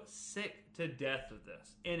so sick to death of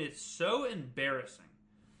this, and it's so embarrassing.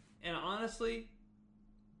 And honestly,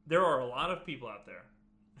 there are a lot of people out there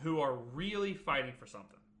who are really fighting for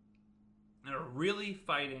something, and are really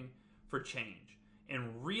fighting for change,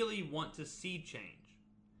 and really want to see change.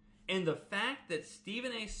 And the fact that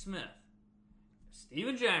Stephen A. Smith,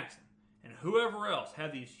 Steven Jackson, and whoever else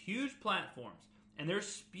have these huge platforms, and they're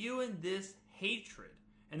spewing this hatred,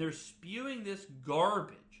 and they're spewing this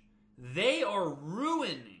garbage, they are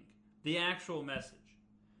ruining the actual message.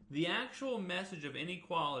 The actual message of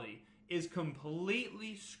inequality is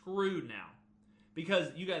completely screwed now.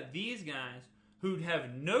 Because you got these guys who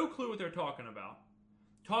have no clue what they're talking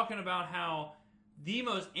about how the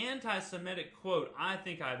most anti-Semitic quote I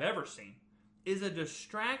think I've ever seen is a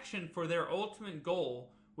distraction for their ultimate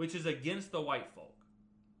goal, which is against the white folk.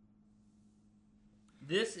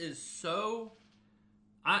 This is so...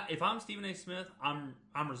 if I'm Stephen A. Smith, I'm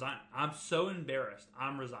resigning. I'm so embarrassed.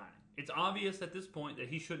 I'm resigning. It's obvious at this point that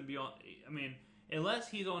he shouldn't be on... I mean, unless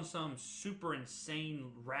he's on some super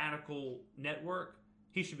insane radical network,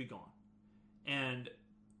 he should be gone. And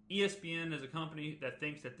ESPN as a company that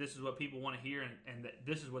thinks that this is what people want to hear and that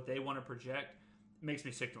this is what they want to project makes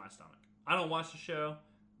me sick to my stomach. I don't watch the show.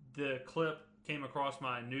 The clip came across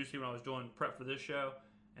my newsfeed when I was doing prep for this show,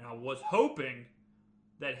 and I was hoping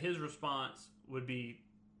that his response would be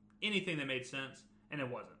anything that made sense, and it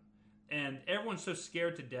wasn't. And everyone's so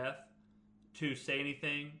scared to death to say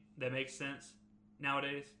anything that makes sense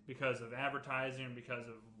nowadays because of advertising, because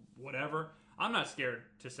of whatever. I'm not scared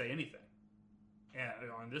to say anything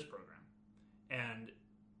on this program. And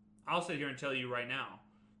I'll sit here and tell you right now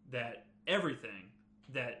that everything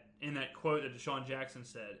that in that quote that Deshaun Jackson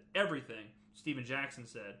said, everything Steven Jackson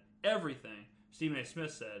said, everything Stephen A.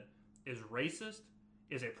 Smith said is racist,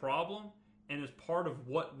 is a problem, and is part of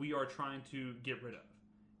what we are trying to get rid of.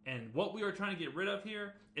 And what we are trying to get rid of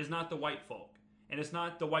here is not the white folk, and it's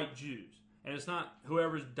not the white Jews, and it's not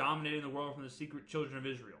whoever's dominating the world from the secret children of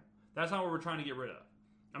Israel. That's not what we're trying to get rid of.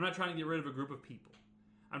 I'm not trying to get rid of a group of people.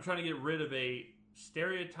 I'm trying to get rid of a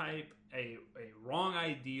stereotype, a wrong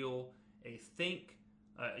ideal, a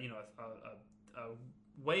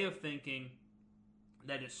way of thinking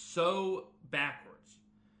that is so backwards.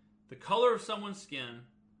 The color of someone's skin,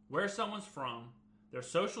 where someone's from, their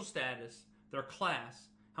social status, their class,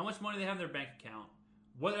 how much money they have in their bank account,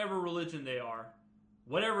 whatever religion they are,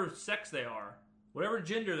 whatever sex they are, whatever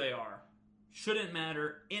gender they are, shouldn't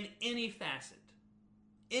matter in any facet.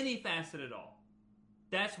 Any facet at all.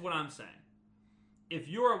 That's what I'm saying. If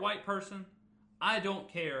you're a white person, I don't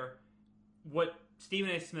care what Stephen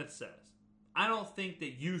A. Smith says. I don't think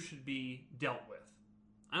that you should be dealt with.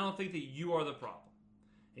 I don't think that you are the problem.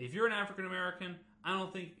 If you're an African American, I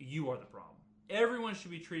don't think you are the problem. Everyone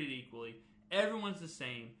should be treated equally. Everyone's the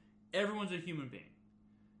same. Everyone's a human being.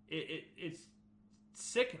 It's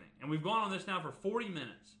sickening. And we've gone on this now for 40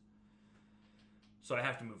 minutes. So I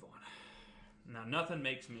have to move on. Now, nothing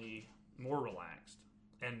makes me more relaxed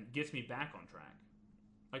and gets me back on track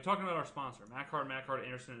Like talking about our sponsor, Macard,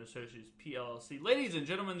 Anderson & Associates, PLLC. Ladies and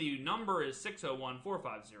gentlemen, the number is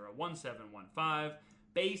 601-450-1715,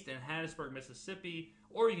 based in Hattiesburg, Mississippi,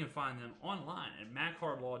 or you can find them online at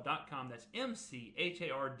MacHardLaw.com. That's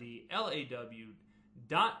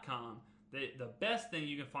MCHARDLAW.com. The best thing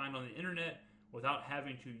you can find on the internet without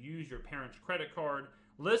having to use your parents' credit card.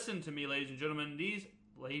 Listen to me, ladies and gentlemen. These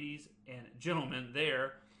ladies and gentlemen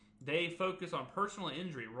there, they focus on personal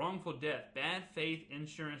injury, wrongful death, bad faith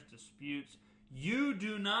insurance disputes. You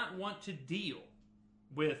do not want to deal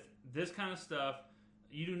with this kind of stuff.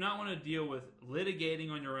 You do not want to deal with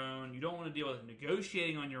litigating on your own. You don't want to deal with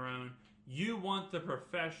negotiating on your own. You want the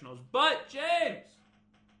professionals. But, James,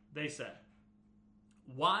 they said,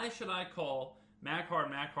 why should I call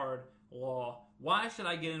Macard Law? Why should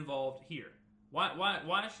I get involved here?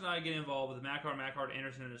 Why should I get involved with Macard,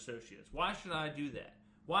 Anderson & Associates? Why should I do that?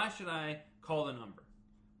 Why should I call the number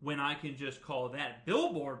when I can just call that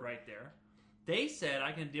billboard right there? They said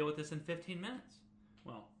I can deal with this in 15 minutes.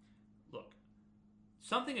 Well, look,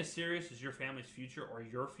 something as serious as your family's future or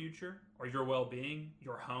your well-being,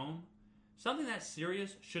 your home, something that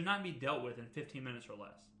serious should not be dealt with in 15 minutes or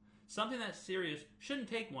less. Something that serious shouldn't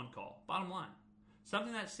take one call, bottom line.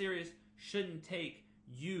 Something that serious shouldn't take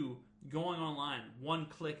you going online, one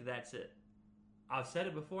click, that's it. I've said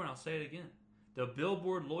it before and I'll say it again. The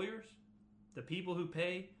billboard lawyers, the people who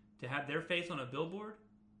pay to have their face on a billboard,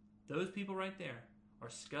 those people right there are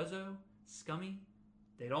scuzzo, scummy.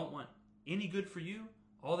 They don't want any good for you.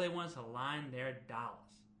 All they want is to line their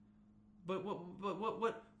dollars. But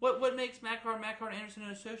what makes Macard, Anderson &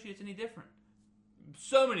 Associates any different?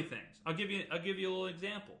 So many things. I'll give you a little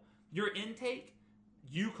example. Your intake,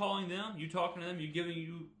 you calling them, you talking to them, you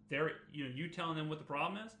telling them what the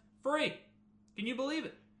problem is, free. Can you believe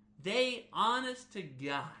it? They, honest to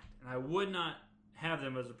God, and I would not have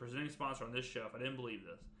them as a presenting sponsor on this show if I didn't believe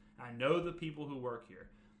this. I know the people who work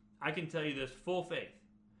here. I can tell you this full faith.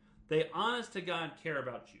 They, honest to God, care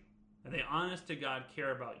about you. And they, honest to God,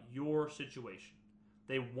 care about your situation.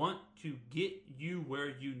 They want to get you where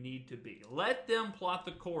you need to be. Let them plot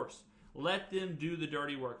the course. Let them do the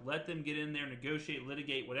dirty work. Let them get in there, negotiate,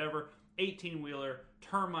 litigate, whatever. 18-wheeler,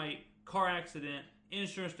 termite, car accident,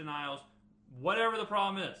 insurance denials, whatever the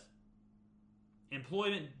problem is.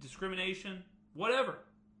 Employment discrimination, whatever.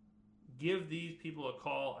 Give these people a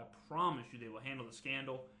call. I promise you they will handle the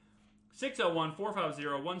scandal.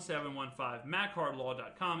 601-450-1715,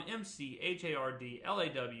 MacHardLaw.com,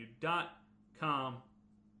 MCHARDLAW.com,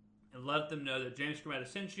 and let them know that James Skrmetta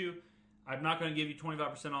sent you. I'm not going to give you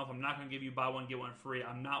 25% off. I'm not going to give you buy one, get one free.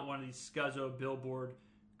 I'm not one of these scuzzo billboard,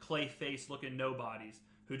 clay face looking nobodies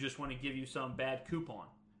who just want to give you some bad coupon.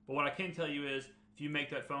 But what I can tell you is, if you make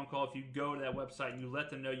that phone call, if you go to that website and you let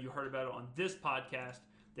them know you heard about it on this podcast,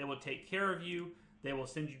 they will take care of you. They will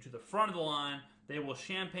send you to the front of the line. They will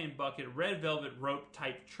champagne bucket, red velvet rope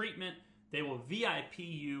type treatment. They will VIP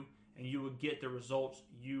you, and you will get the results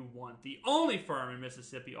you want. The only firm in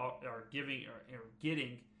Mississippi are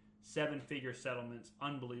getting seven-figure settlements.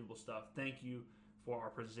 Unbelievable stuff. Thank you for our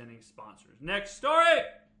presenting sponsors. Next story.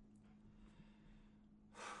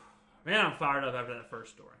 Man, I'm fired up after that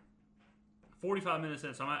first story. 45 minutes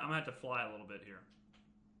in, so I'm going to have to fly a little bit here.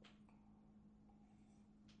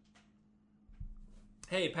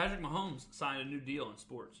 Hey, Patrick Mahomes signed a new deal in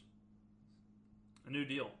sports. A new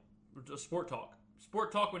deal. A sport talk.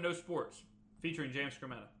 Sport talk with no sports, featuring James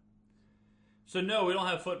Skrmetta. So no, we don't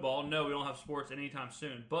have football. No, we don't have sports anytime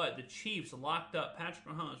soon. But the Chiefs locked up Patrick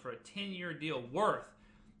Mahomes for a 10-year deal worth,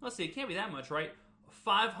 let's see, it can't be that much, right?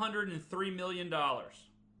 $503 million.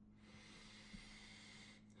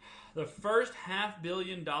 The first $500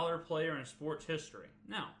 million player in sports history.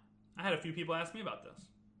 Now, I had a few people ask me about this.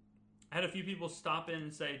 I had a few people stop in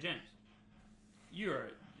and say, James,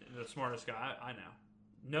 you're the smartest guy I know.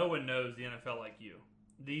 No one knows the NFL like you.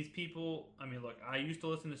 These people, I mean, look, I used to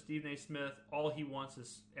listen to Stephen A. Smith. All he wants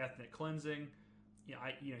is ethnic cleansing.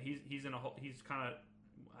 He's in a whole, he's kind of,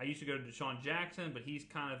 I used to go to Deshaun Jackson, but he's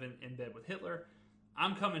kind of in bed with Hitler.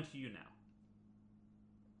 I'm coming to you now.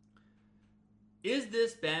 Is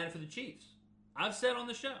this bad for the Chiefs? I've said on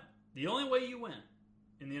the show, the only way you win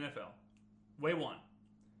in the NFL, way one,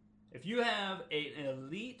 if you have an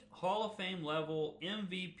elite Hall of Fame level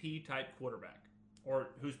MVP type quarterback, or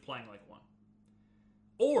who's playing like one,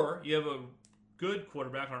 or you have a good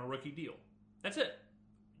quarterback on a rookie deal. That's it.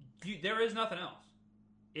 There is nothing else.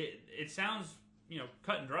 It sounds,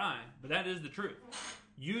 cut and dry, but that is the truth.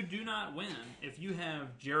 You do not win if you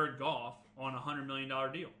have Jared Goff on a $100 million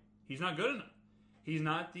deal. He's not good enough. He's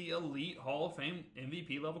not the elite Hall of Fame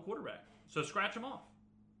MVP level quarterback. So scratch him off.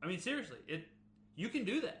 I mean, seriously, you can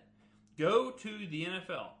do that. Go to the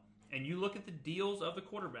NFL and you look at the deals of the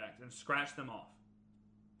quarterbacks and scratch them off.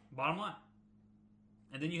 Bottom line.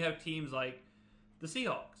 And then you have teams like the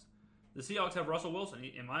Seahawks. The Seahawks have Russell Wilson.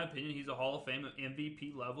 In my opinion, he's a Hall of Fame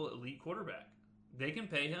MVP level elite quarterback. They can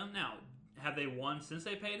pay him now. Have they won since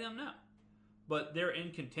they paid him? No. But they're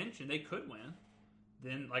in contention. They could win.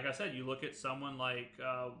 Then, like I said, you look at someone like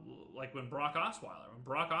when Brock Osweiler. When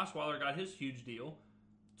Brock Osweiler got his huge deal,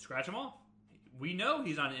 scratch him off. We know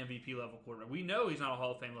he's not an MVP level quarterback. We know he's not a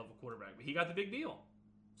Hall of Fame level quarterback, but he got the big deal.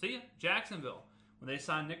 See ya. Jacksonville, when they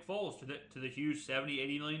signed Nick Foles to the huge $70,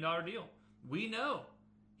 $80 million deal. We know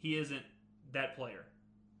he isn't that player.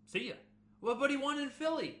 See ya. Well, but he won in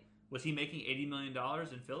Philly. Was he making $80 million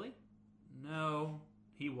in Philly? No,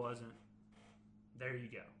 he wasn't. There you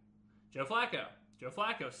go. Joe Flacco. Joe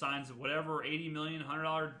Flacco signs whatever $80 million,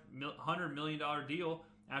 $100 million deal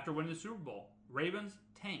after winning the Super Bowl. Ravens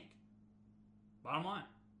tank. Bottom line.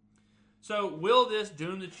 So, will this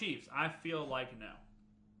doom the Chiefs? I feel like no.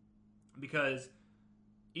 Because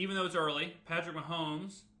even though it's early, Patrick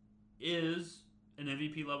Mahomes is an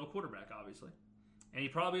MVP level quarterback, obviously. And he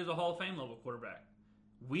probably is a Hall of Fame level quarterback.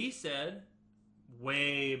 We said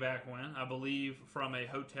way back when, I believe from a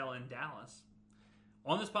hotel in Dallas,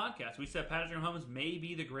 on this podcast, we said Patrick Mahomes may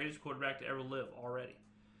be the greatest quarterback to ever live already.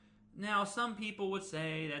 Now, some people would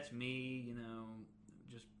say that's me,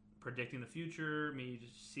 just predicting the future, me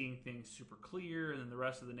just seeing things super clear, and then the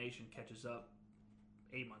rest of the nation catches up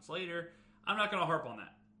 8 months later. I'm not going to harp on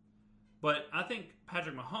that. But I think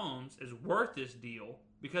Patrick Mahomes is worth this deal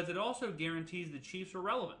because it also guarantees the Chiefs are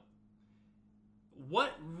relevant.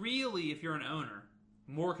 What really, if you're an owner,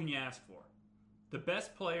 more can you ask for? The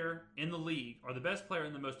best player in the league, or the best player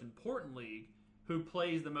in the most important league, who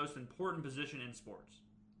plays the most important position in sports.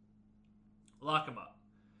 Lock him up.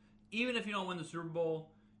 Even if you don't win the Super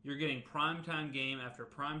Bowl, you're getting primetime game after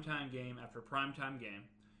primetime game after primetime game.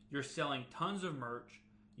 You're selling tons of merch.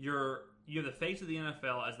 You're the face of the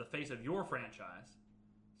NFL as the face of your franchise.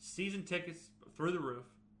 Season tickets through the roof.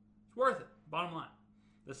 It's worth it. Bottom line.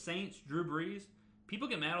 The Saints, Drew Brees. People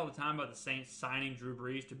get mad all the time about the Saints signing Drew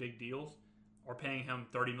Brees to big deals or paying him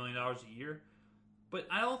 $30 million a year. But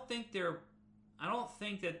I don't think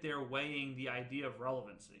that they're weighing the idea of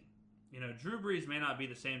relevancy. Drew Brees may not be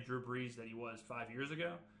the same Drew Brees that he was 5 years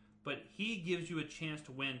ago, but he gives you a chance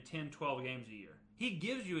to win 10, 12 games a year. He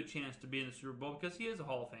gives you a chance to be in the Super Bowl because he is a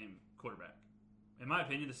Hall of Fame quarterback. In my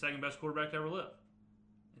opinion, the second best quarterback to ever live.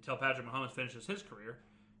 Until Patrick Mahomes finishes his career,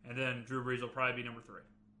 and then Drew Brees will probably be number 3.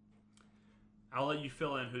 I'll let you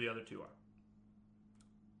fill in who the other two are.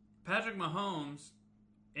 Patrick Mahomes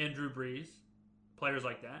and Drew Brees, players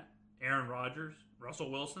like that, Aaron Rodgers,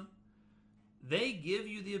 Russell Wilson, they give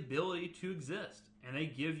you the ability to exist, and they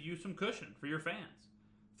give you some cushion for your fans.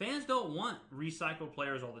 Fans don't want recycled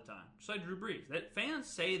players all the time, just like Drew Brees. Fans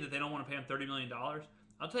say that they don't want to pay him $30 million.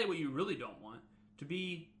 I'll tell you what you really don't want, to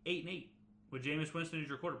be 8-8 with Jameis Winston as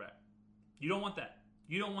your quarterback. You don't want that.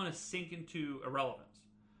 You don't want to sink into irrelevance.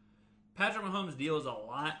 Patrick Mahomes' deal is a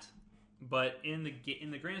lot, but in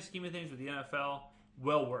the grand scheme of things with the NFL,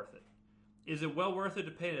 well worth it. Is it well worth it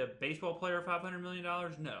to pay a baseball player $500 million?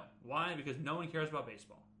 No. Why? Because no one cares about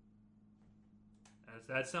baseball. That's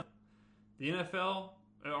that simple. The NFL,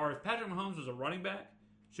 or if Patrick Mahomes was a running back,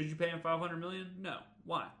 should you pay him $500 million? No.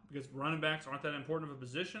 Why? Because running backs aren't that important of a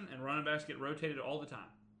position, and running backs get rotated all the time.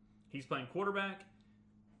 He's playing quarterback.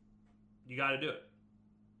 You got to do it.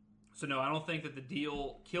 So no, I don't think that the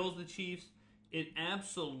deal kills the Chiefs. It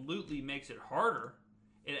absolutely makes it harder.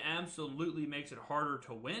 It absolutely makes it harder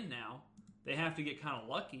to win now. They have to get kind of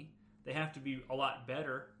lucky. They have to be a lot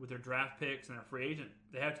better with their draft picks and their free agent.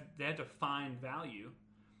 They have to find value.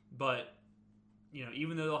 But,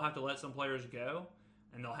 even though they'll have to let some players go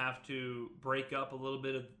and they'll have to break up a little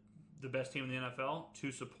bit of the best team in the NFL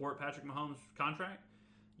to support Patrick Mahomes' contract,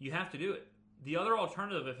 you have to do it. The other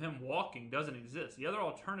alternative of him walking doesn't exist. The other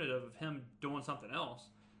alternative of him doing something else,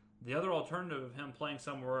 the other alternative of him playing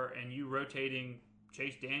somewhere and you rotating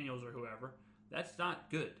Chase Daniels or whoever, that's not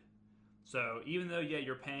good. So even though,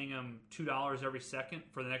 you're paying him $2 every second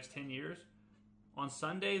for the next 10 years, on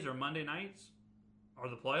Sundays or Monday nights or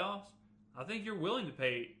the playoffs, I think you're willing to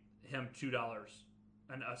pay him $2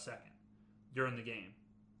 a second during the game.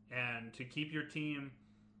 And to keep your team,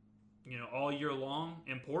 all year long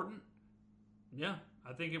important, yeah,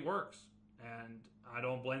 I think it works. And I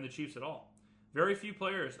don't blame the Chiefs at all. Very few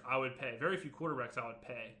players I would pay. Very few quarterbacks I would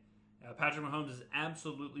pay. Patrick Mahomes is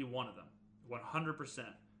absolutely one of them. 100%.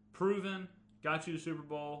 Proven, got you to the Super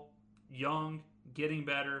Bowl, young, getting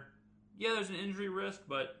better. Yeah, there's an injury risk,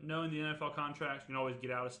 but knowing the NFL contracts, you can always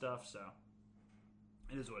get out of stuff, so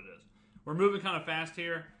it is what it is. We're moving kind of fast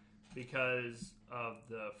here. because of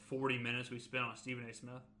the 40 minutes we spent on Stephen A.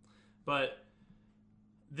 Smith. But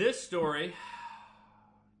this story,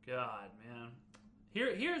 God, man.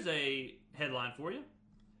 Here's a headline for you.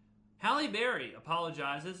 Halle Berry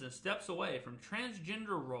apologizes and steps away from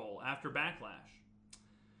transgender role after backlash.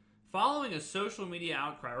 Following a social media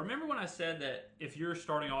outcry. Remember when I said that if you're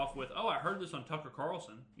starting off with, "Oh, I heard this on Tucker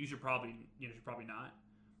Carlson," you should probably not,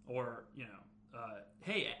 or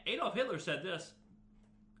 "Hey, Adolf Hitler said this."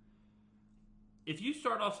 If you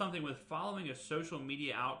start off something with following a social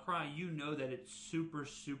media outcry, you know that it's super,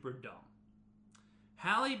 super dumb.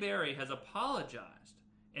 Halle Berry has apologized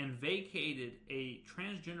and vacated a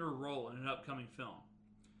transgender role in an upcoming film.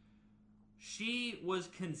 She was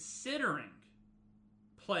considering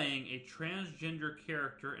playing a transgender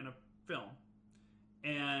character in a film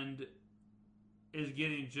and is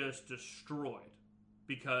getting just destroyed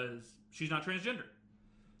because she's not transgender.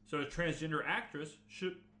 So a transgender actress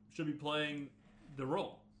should be playing the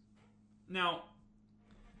role. Now,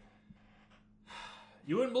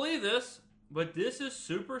 you wouldn't believe this, but this is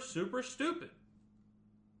super, super stupid.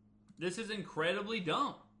 This is incredibly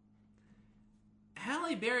dumb.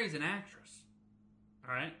 Halle Berry's an actress.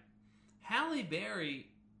 All right? Halle Berry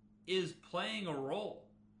is playing a role.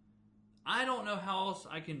 I don't know how else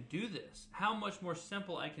I can do this, how much more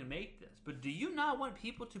simple I can make this. But do you not want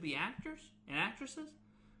people to be actors and actresses?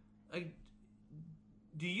 Like,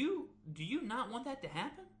 do you not want that to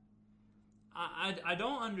happen? I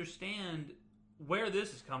don't understand where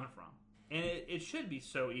this is coming from. And it should be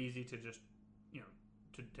so easy to just,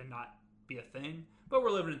 to not be a thing. But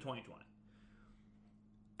we're living in 2020.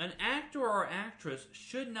 An actor or actress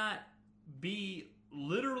should not be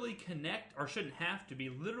literally shouldn't have to be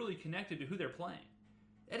literally connected to who they're playing.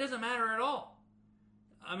 It doesn't matter at all.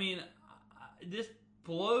 I mean, this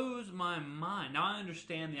blows my mind. Now I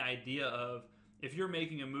understand the idea of if you're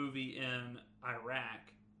making a movie in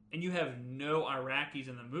Iraq and you have no Iraqis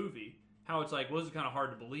in the movie, how it's like, well, this is kind of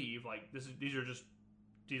hard to believe. Like these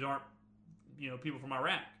aren't people from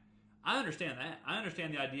Iraq. I understand that. I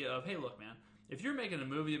understand the idea of, hey, look, man, if you're making a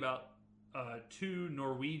movie about two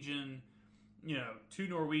Norwegian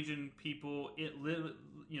people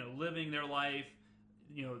living their life,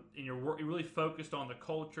 and you're really focused on the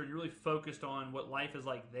culture and you're really focused on what life is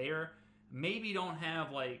like there. Maybe you don't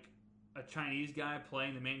have like a Chinese guy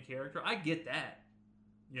playing the main character. I get that,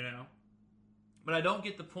 but I don't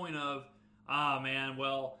get the point of, man,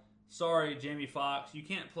 well, sorry, Jamie Foxx, you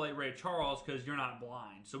can't play Ray Charles because you're not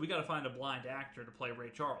blind. So we got to find a blind actor to play Ray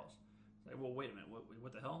Charles. It's like, well, wait a minute,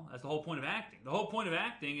 what the hell? That's the whole point of acting. The whole point of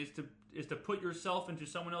acting is to put yourself into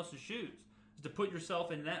someone else's shoes, is to put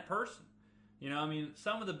yourself in that person.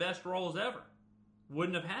 Some of the best roles ever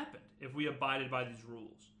wouldn't have happened if we abided by these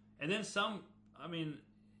rules. And then some,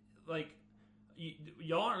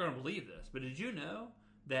 y'all aren't going to believe this, but did you know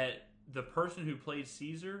that the person who played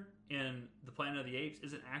Caesar in the Planet of the Apes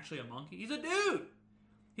isn't actually a monkey? He's a dude.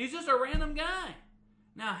 He's just a random guy.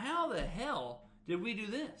 Now, how the hell did we do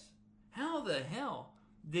this? How the hell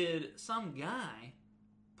did some guy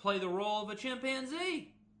play the role of a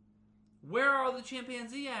chimpanzee? Where are the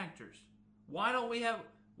chimpanzee actors? Why don't we have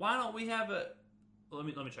a... Let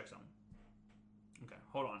me check something. Okay,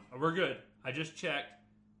 hold on. We're good. I just checked.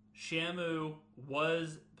 Shamu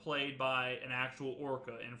was played by an actual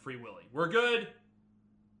orca in Free Willy. We're good.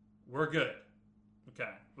 We're good.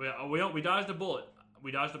 Okay. We dodged a bullet.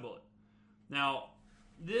 Now,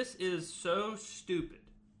 this is so stupid.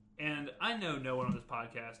 And I know no one on this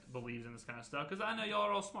podcast believes in this kind of stuff because I know y'all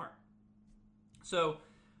are all smart. So,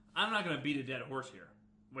 I'm not going to beat a dead horse here.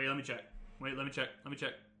 Wait, let me check.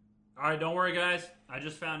 All right, don't worry, guys. I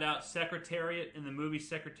just found out Secretariat in the movie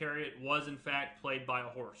Secretariat was, in fact, played by a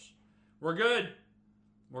horse. We're good.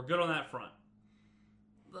 We're good on that front.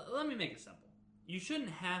 Let me make it simple. You shouldn't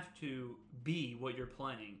have to be what you're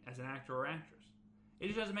playing as an actor or actress. It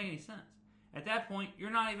just doesn't make any sense. At that point, you're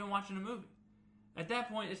not even watching a movie. At that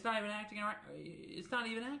point, it's not even acting. It's not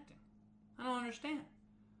even acting. I don't understand.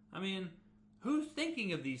 Who's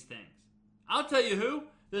thinking of these things? I'll tell you who.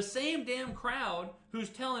 The same damn crowd who's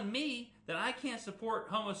telling me that I can't support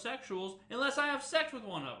homosexuals unless I have sex with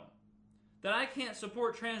one of them. That I can't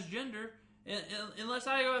support transgender unless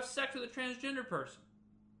I have sex with a transgender person.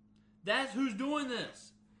 That's who's doing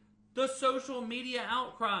this. The social media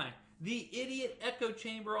outcry. The idiot echo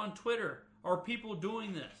chamber on Twitter are people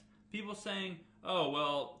doing this. People saying, oh,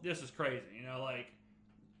 well, this is crazy.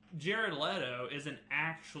 Jared Leto isn't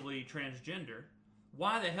actually transgender.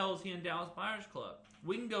 Why the hell is he in Dallas Buyers Club?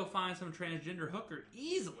 We can go find some transgender hooker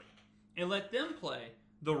easily and let them play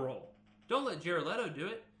the role. Don't let Jared Leto do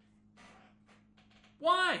it.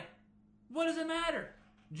 Why? What does it matter?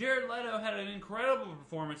 Jared Leto had an incredible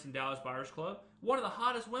performance in Dallas Buyers Club. One of the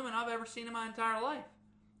hottest women I've ever seen in my entire life.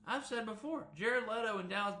 I've said before, Jared Leto in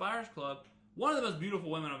Dallas Buyers Club, one of the most beautiful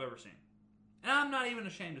women I've ever seen. And I'm not even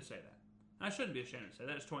ashamed to say that. I shouldn't be ashamed to say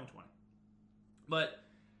that. It's 2020. But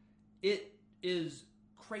it is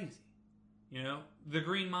crazy. You know, The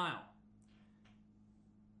Green Mile.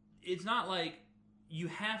 It's not like you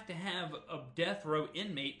have to have a death row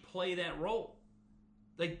inmate play that role.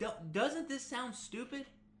 Like, doesn't this sound stupid?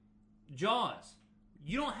 Jaws.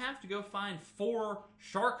 You don't have to go find 4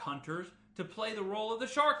 shark hunters to play the role of the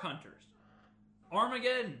shark hunters.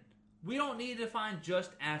 Armageddon. We don't need to find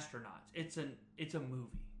just astronauts. It's a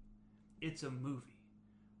movie. It's a movie.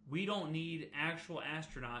 We don't need actual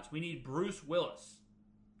astronauts. We need Bruce Willis.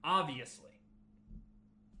 Obviously.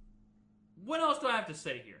 What else do I have to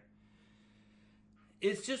say here?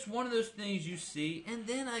 It's just one of those things you see. And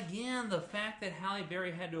then again, the fact that Halle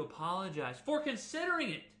Berry had to apologize for considering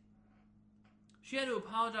it. She had to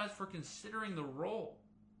apologize for considering the role.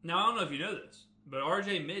 Now, I don't know if you know this, but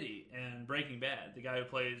R.J. Mitty in Breaking Bad, the guy who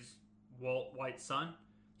plays Walt White's son,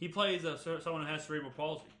 he plays someone who has cerebral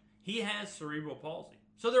palsy. He has cerebral palsy.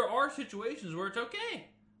 So there are situations where it's okay.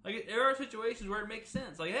 Like, there are situations where it makes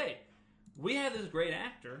sense. Like, hey, we have this great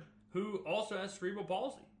actor who also has cerebral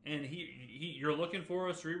palsy. And you're looking for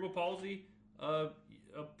a cerebral palsy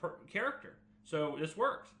character. So this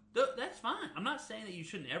works. That's fine. I'm not saying that you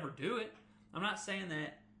shouldn't ever do it. I'm not saying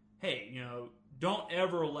that, hey, you know, don't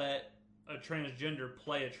ever let a transgender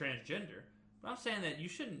play a transgender. But I'm saying that you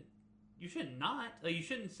should not. Like, you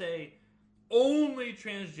shouldn't say only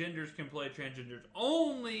transgenders can play transgenders.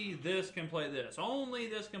 Only this can play this. Only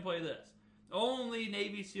this can play this. Only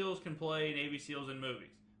Navy SEALs can play Navy SEALs in movies.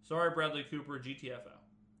 Sorry, Bradley Cooper, GTFO.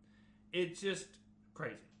 It's just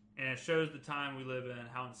crazy. And it shows the time we live in,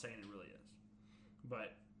 how insane it really is.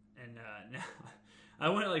 But, now, I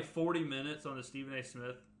went like 40 minutes on the Stephen A.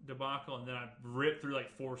 Smith debacle, and then I ripped through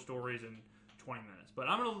like 4 stories in 20 minutes. But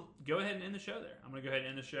I'm going to go ahead and end the show there. I'm going to go ahead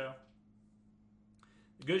and end the show.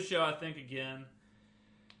 A good show, I think, again.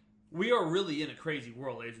 We are really in a crazy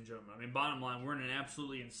world, ladies and gentlemen. I mean, bottom line, we're in an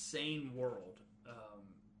absolutely insane world.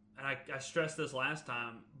 And I stressed this last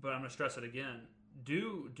time, but I'm going to stress it again.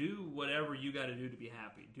 Do whatever you got to do to be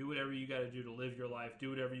happy. Do whatever you got to do to live your life.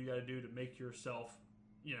 Do whatever you got to do to make yourself,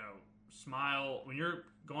 you know, smile. When you're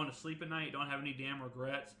going to sleep at night, don't have any damn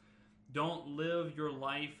regrets. Don't live your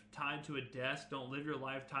life tied to a desk. Don't live your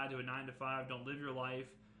life tied to a 9-to-5. Don't live your life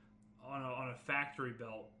on a factory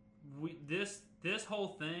belt. This whole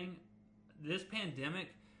thing, this pandemic,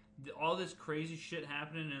 all this crazy shit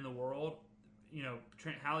happening in the world, you know,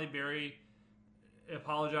 Halle Berry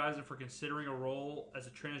apologizing for considering a role as a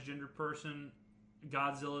transgender person,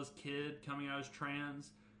 Godzilla's kid coming out as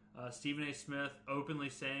trans, Stephen A. Smith openly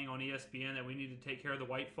saying on ESPN that we need to take care of the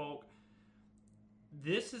white folk.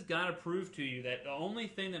 This has got to prove to you that the only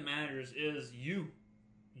thing that matters is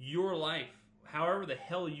your life. However the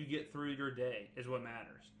hell you get through your day is what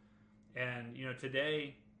matters. And, you know,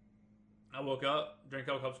 today I woke up, drank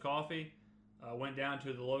a couple cups of coffee, went down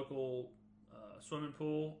to the local swimming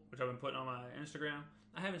pool, which I've been putting on my Instagram.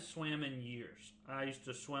 I haven't swam in years. I used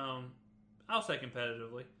to swim, I'll say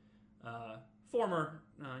competitively. Former,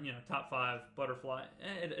 top 5 butterfly.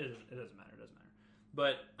 It doesn't matter.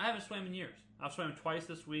 But I haven't swam in years. I've swam twice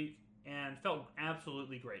this week and felt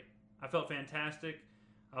absolutely great. I felt fantastic.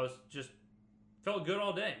 I felt good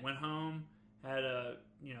all day. Went home, had a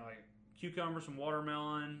cucumber, some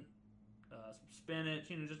watermelon, some spinach,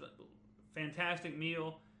 just a fantastic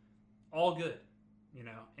meal. All good.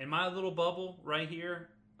 In my little bubble right here,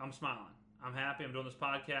 I'm smiling. I'm happy. I'm doing this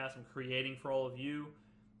podcast. I'm creating for all of you,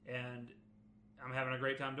 and I'm having a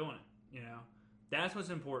great time doing it. That's what's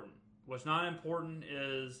important. What's not important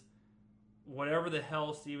is whatever the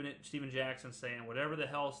hell Steven Jackson's saying, whatever the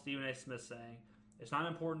hell Stephen A. Smith's saying. It's not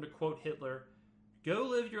important to quote Hitler. Go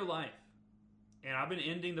live your life. And I've been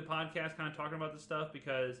ending the podcast kind of talking about this stuff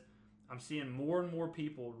because I'm seeing more and more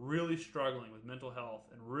people really struggling with mental health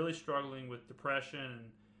and really struggling with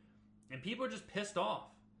depression, and people are just pissed off.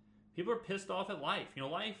 People are pissed off at life.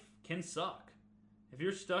 Life can suck. If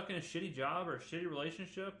you're stuck in a shitty job or a shitty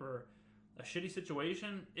relationship or a shitty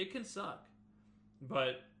situation, it can suck.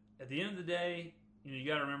 But at the end of the day, you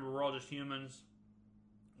got to remember we're all just humans.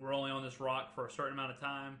 We're only on this rock for a certain amount of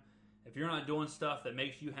time. If you're not doing stuff that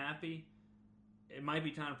makes you happy, it might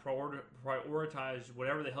be time to prioritize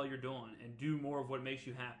whatever the hell you're doing and do more of what makes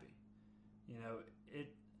you happy.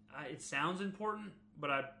 It sounds important, but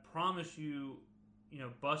I promise you,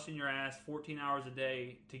 busting your ass 14 hours a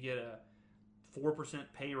day to get a 4%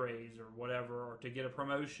 pay raise or whatever, or to get a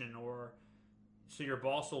promotion, or so your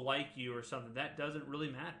boss will like you or something. That doesn't really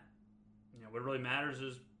matter. What really matters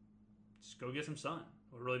is just go get some sun.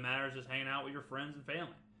 What really matters is hanging out with your friends and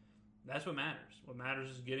family. That's what matters. What matters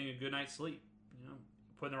is getting a good night's sleep.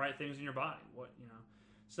 Putting the right things in your body.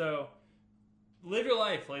 So live your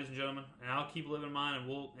life, ladies and gentlemen, and I'll keep living mine,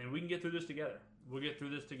 and we can get through this together. We'll get through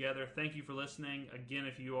this together. Thank you for listening. Again,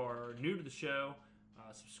 if you are new to the show,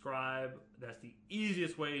 subscribe. That's the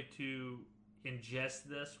easiest way to ingest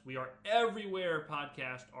this. We are everywhere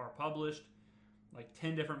podcasts are published, like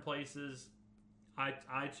 10 different places.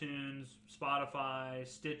 iTunes, Spotify,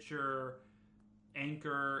 Stitcher,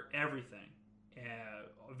 Anchor, everything.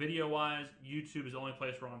 Video-wise, YouTube is the only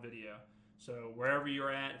place we're on video. So wherever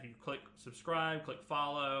you're at, if you click subscribe, click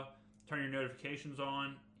follow, turn your notifications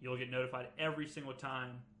on, you'll get notified every single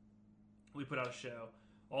time we put out a show.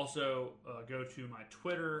 Also, go to my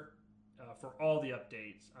Twitter for all the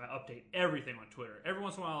updates. I update everything on Twitter. Every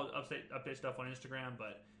once in a while, I'll update stuff on Instagram,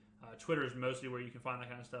 but Twitter is mostly where you can find that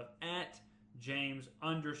kind of stuff. At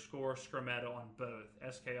James_Skrmetta on both.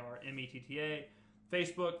 SKRMETTA.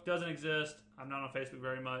 Facebook doesn't exist. I'm not on Facebook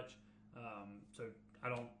very much, so I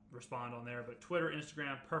don't respond on there. But Twitter,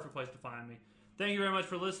 Instagram, perfect place to find me. Thank you very much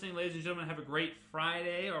for listening, ladies and gentlemen. Have a great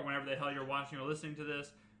Friday or whenever the hell you're watching or listening to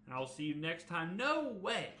this. And I will see you next time. No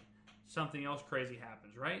way something else crazy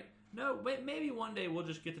happens, right? No, maybe one day we'll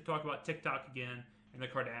just get to talk about TikTok again and the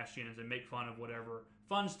Kardashians and make fun of whatever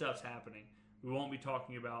fun stuff's happening. We won't be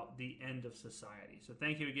talking about the end of society. So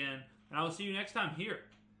thank you again, and I will see you next time here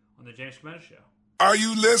on the James Skrmetta Show. Are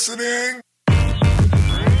you listening?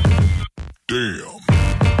 Damn.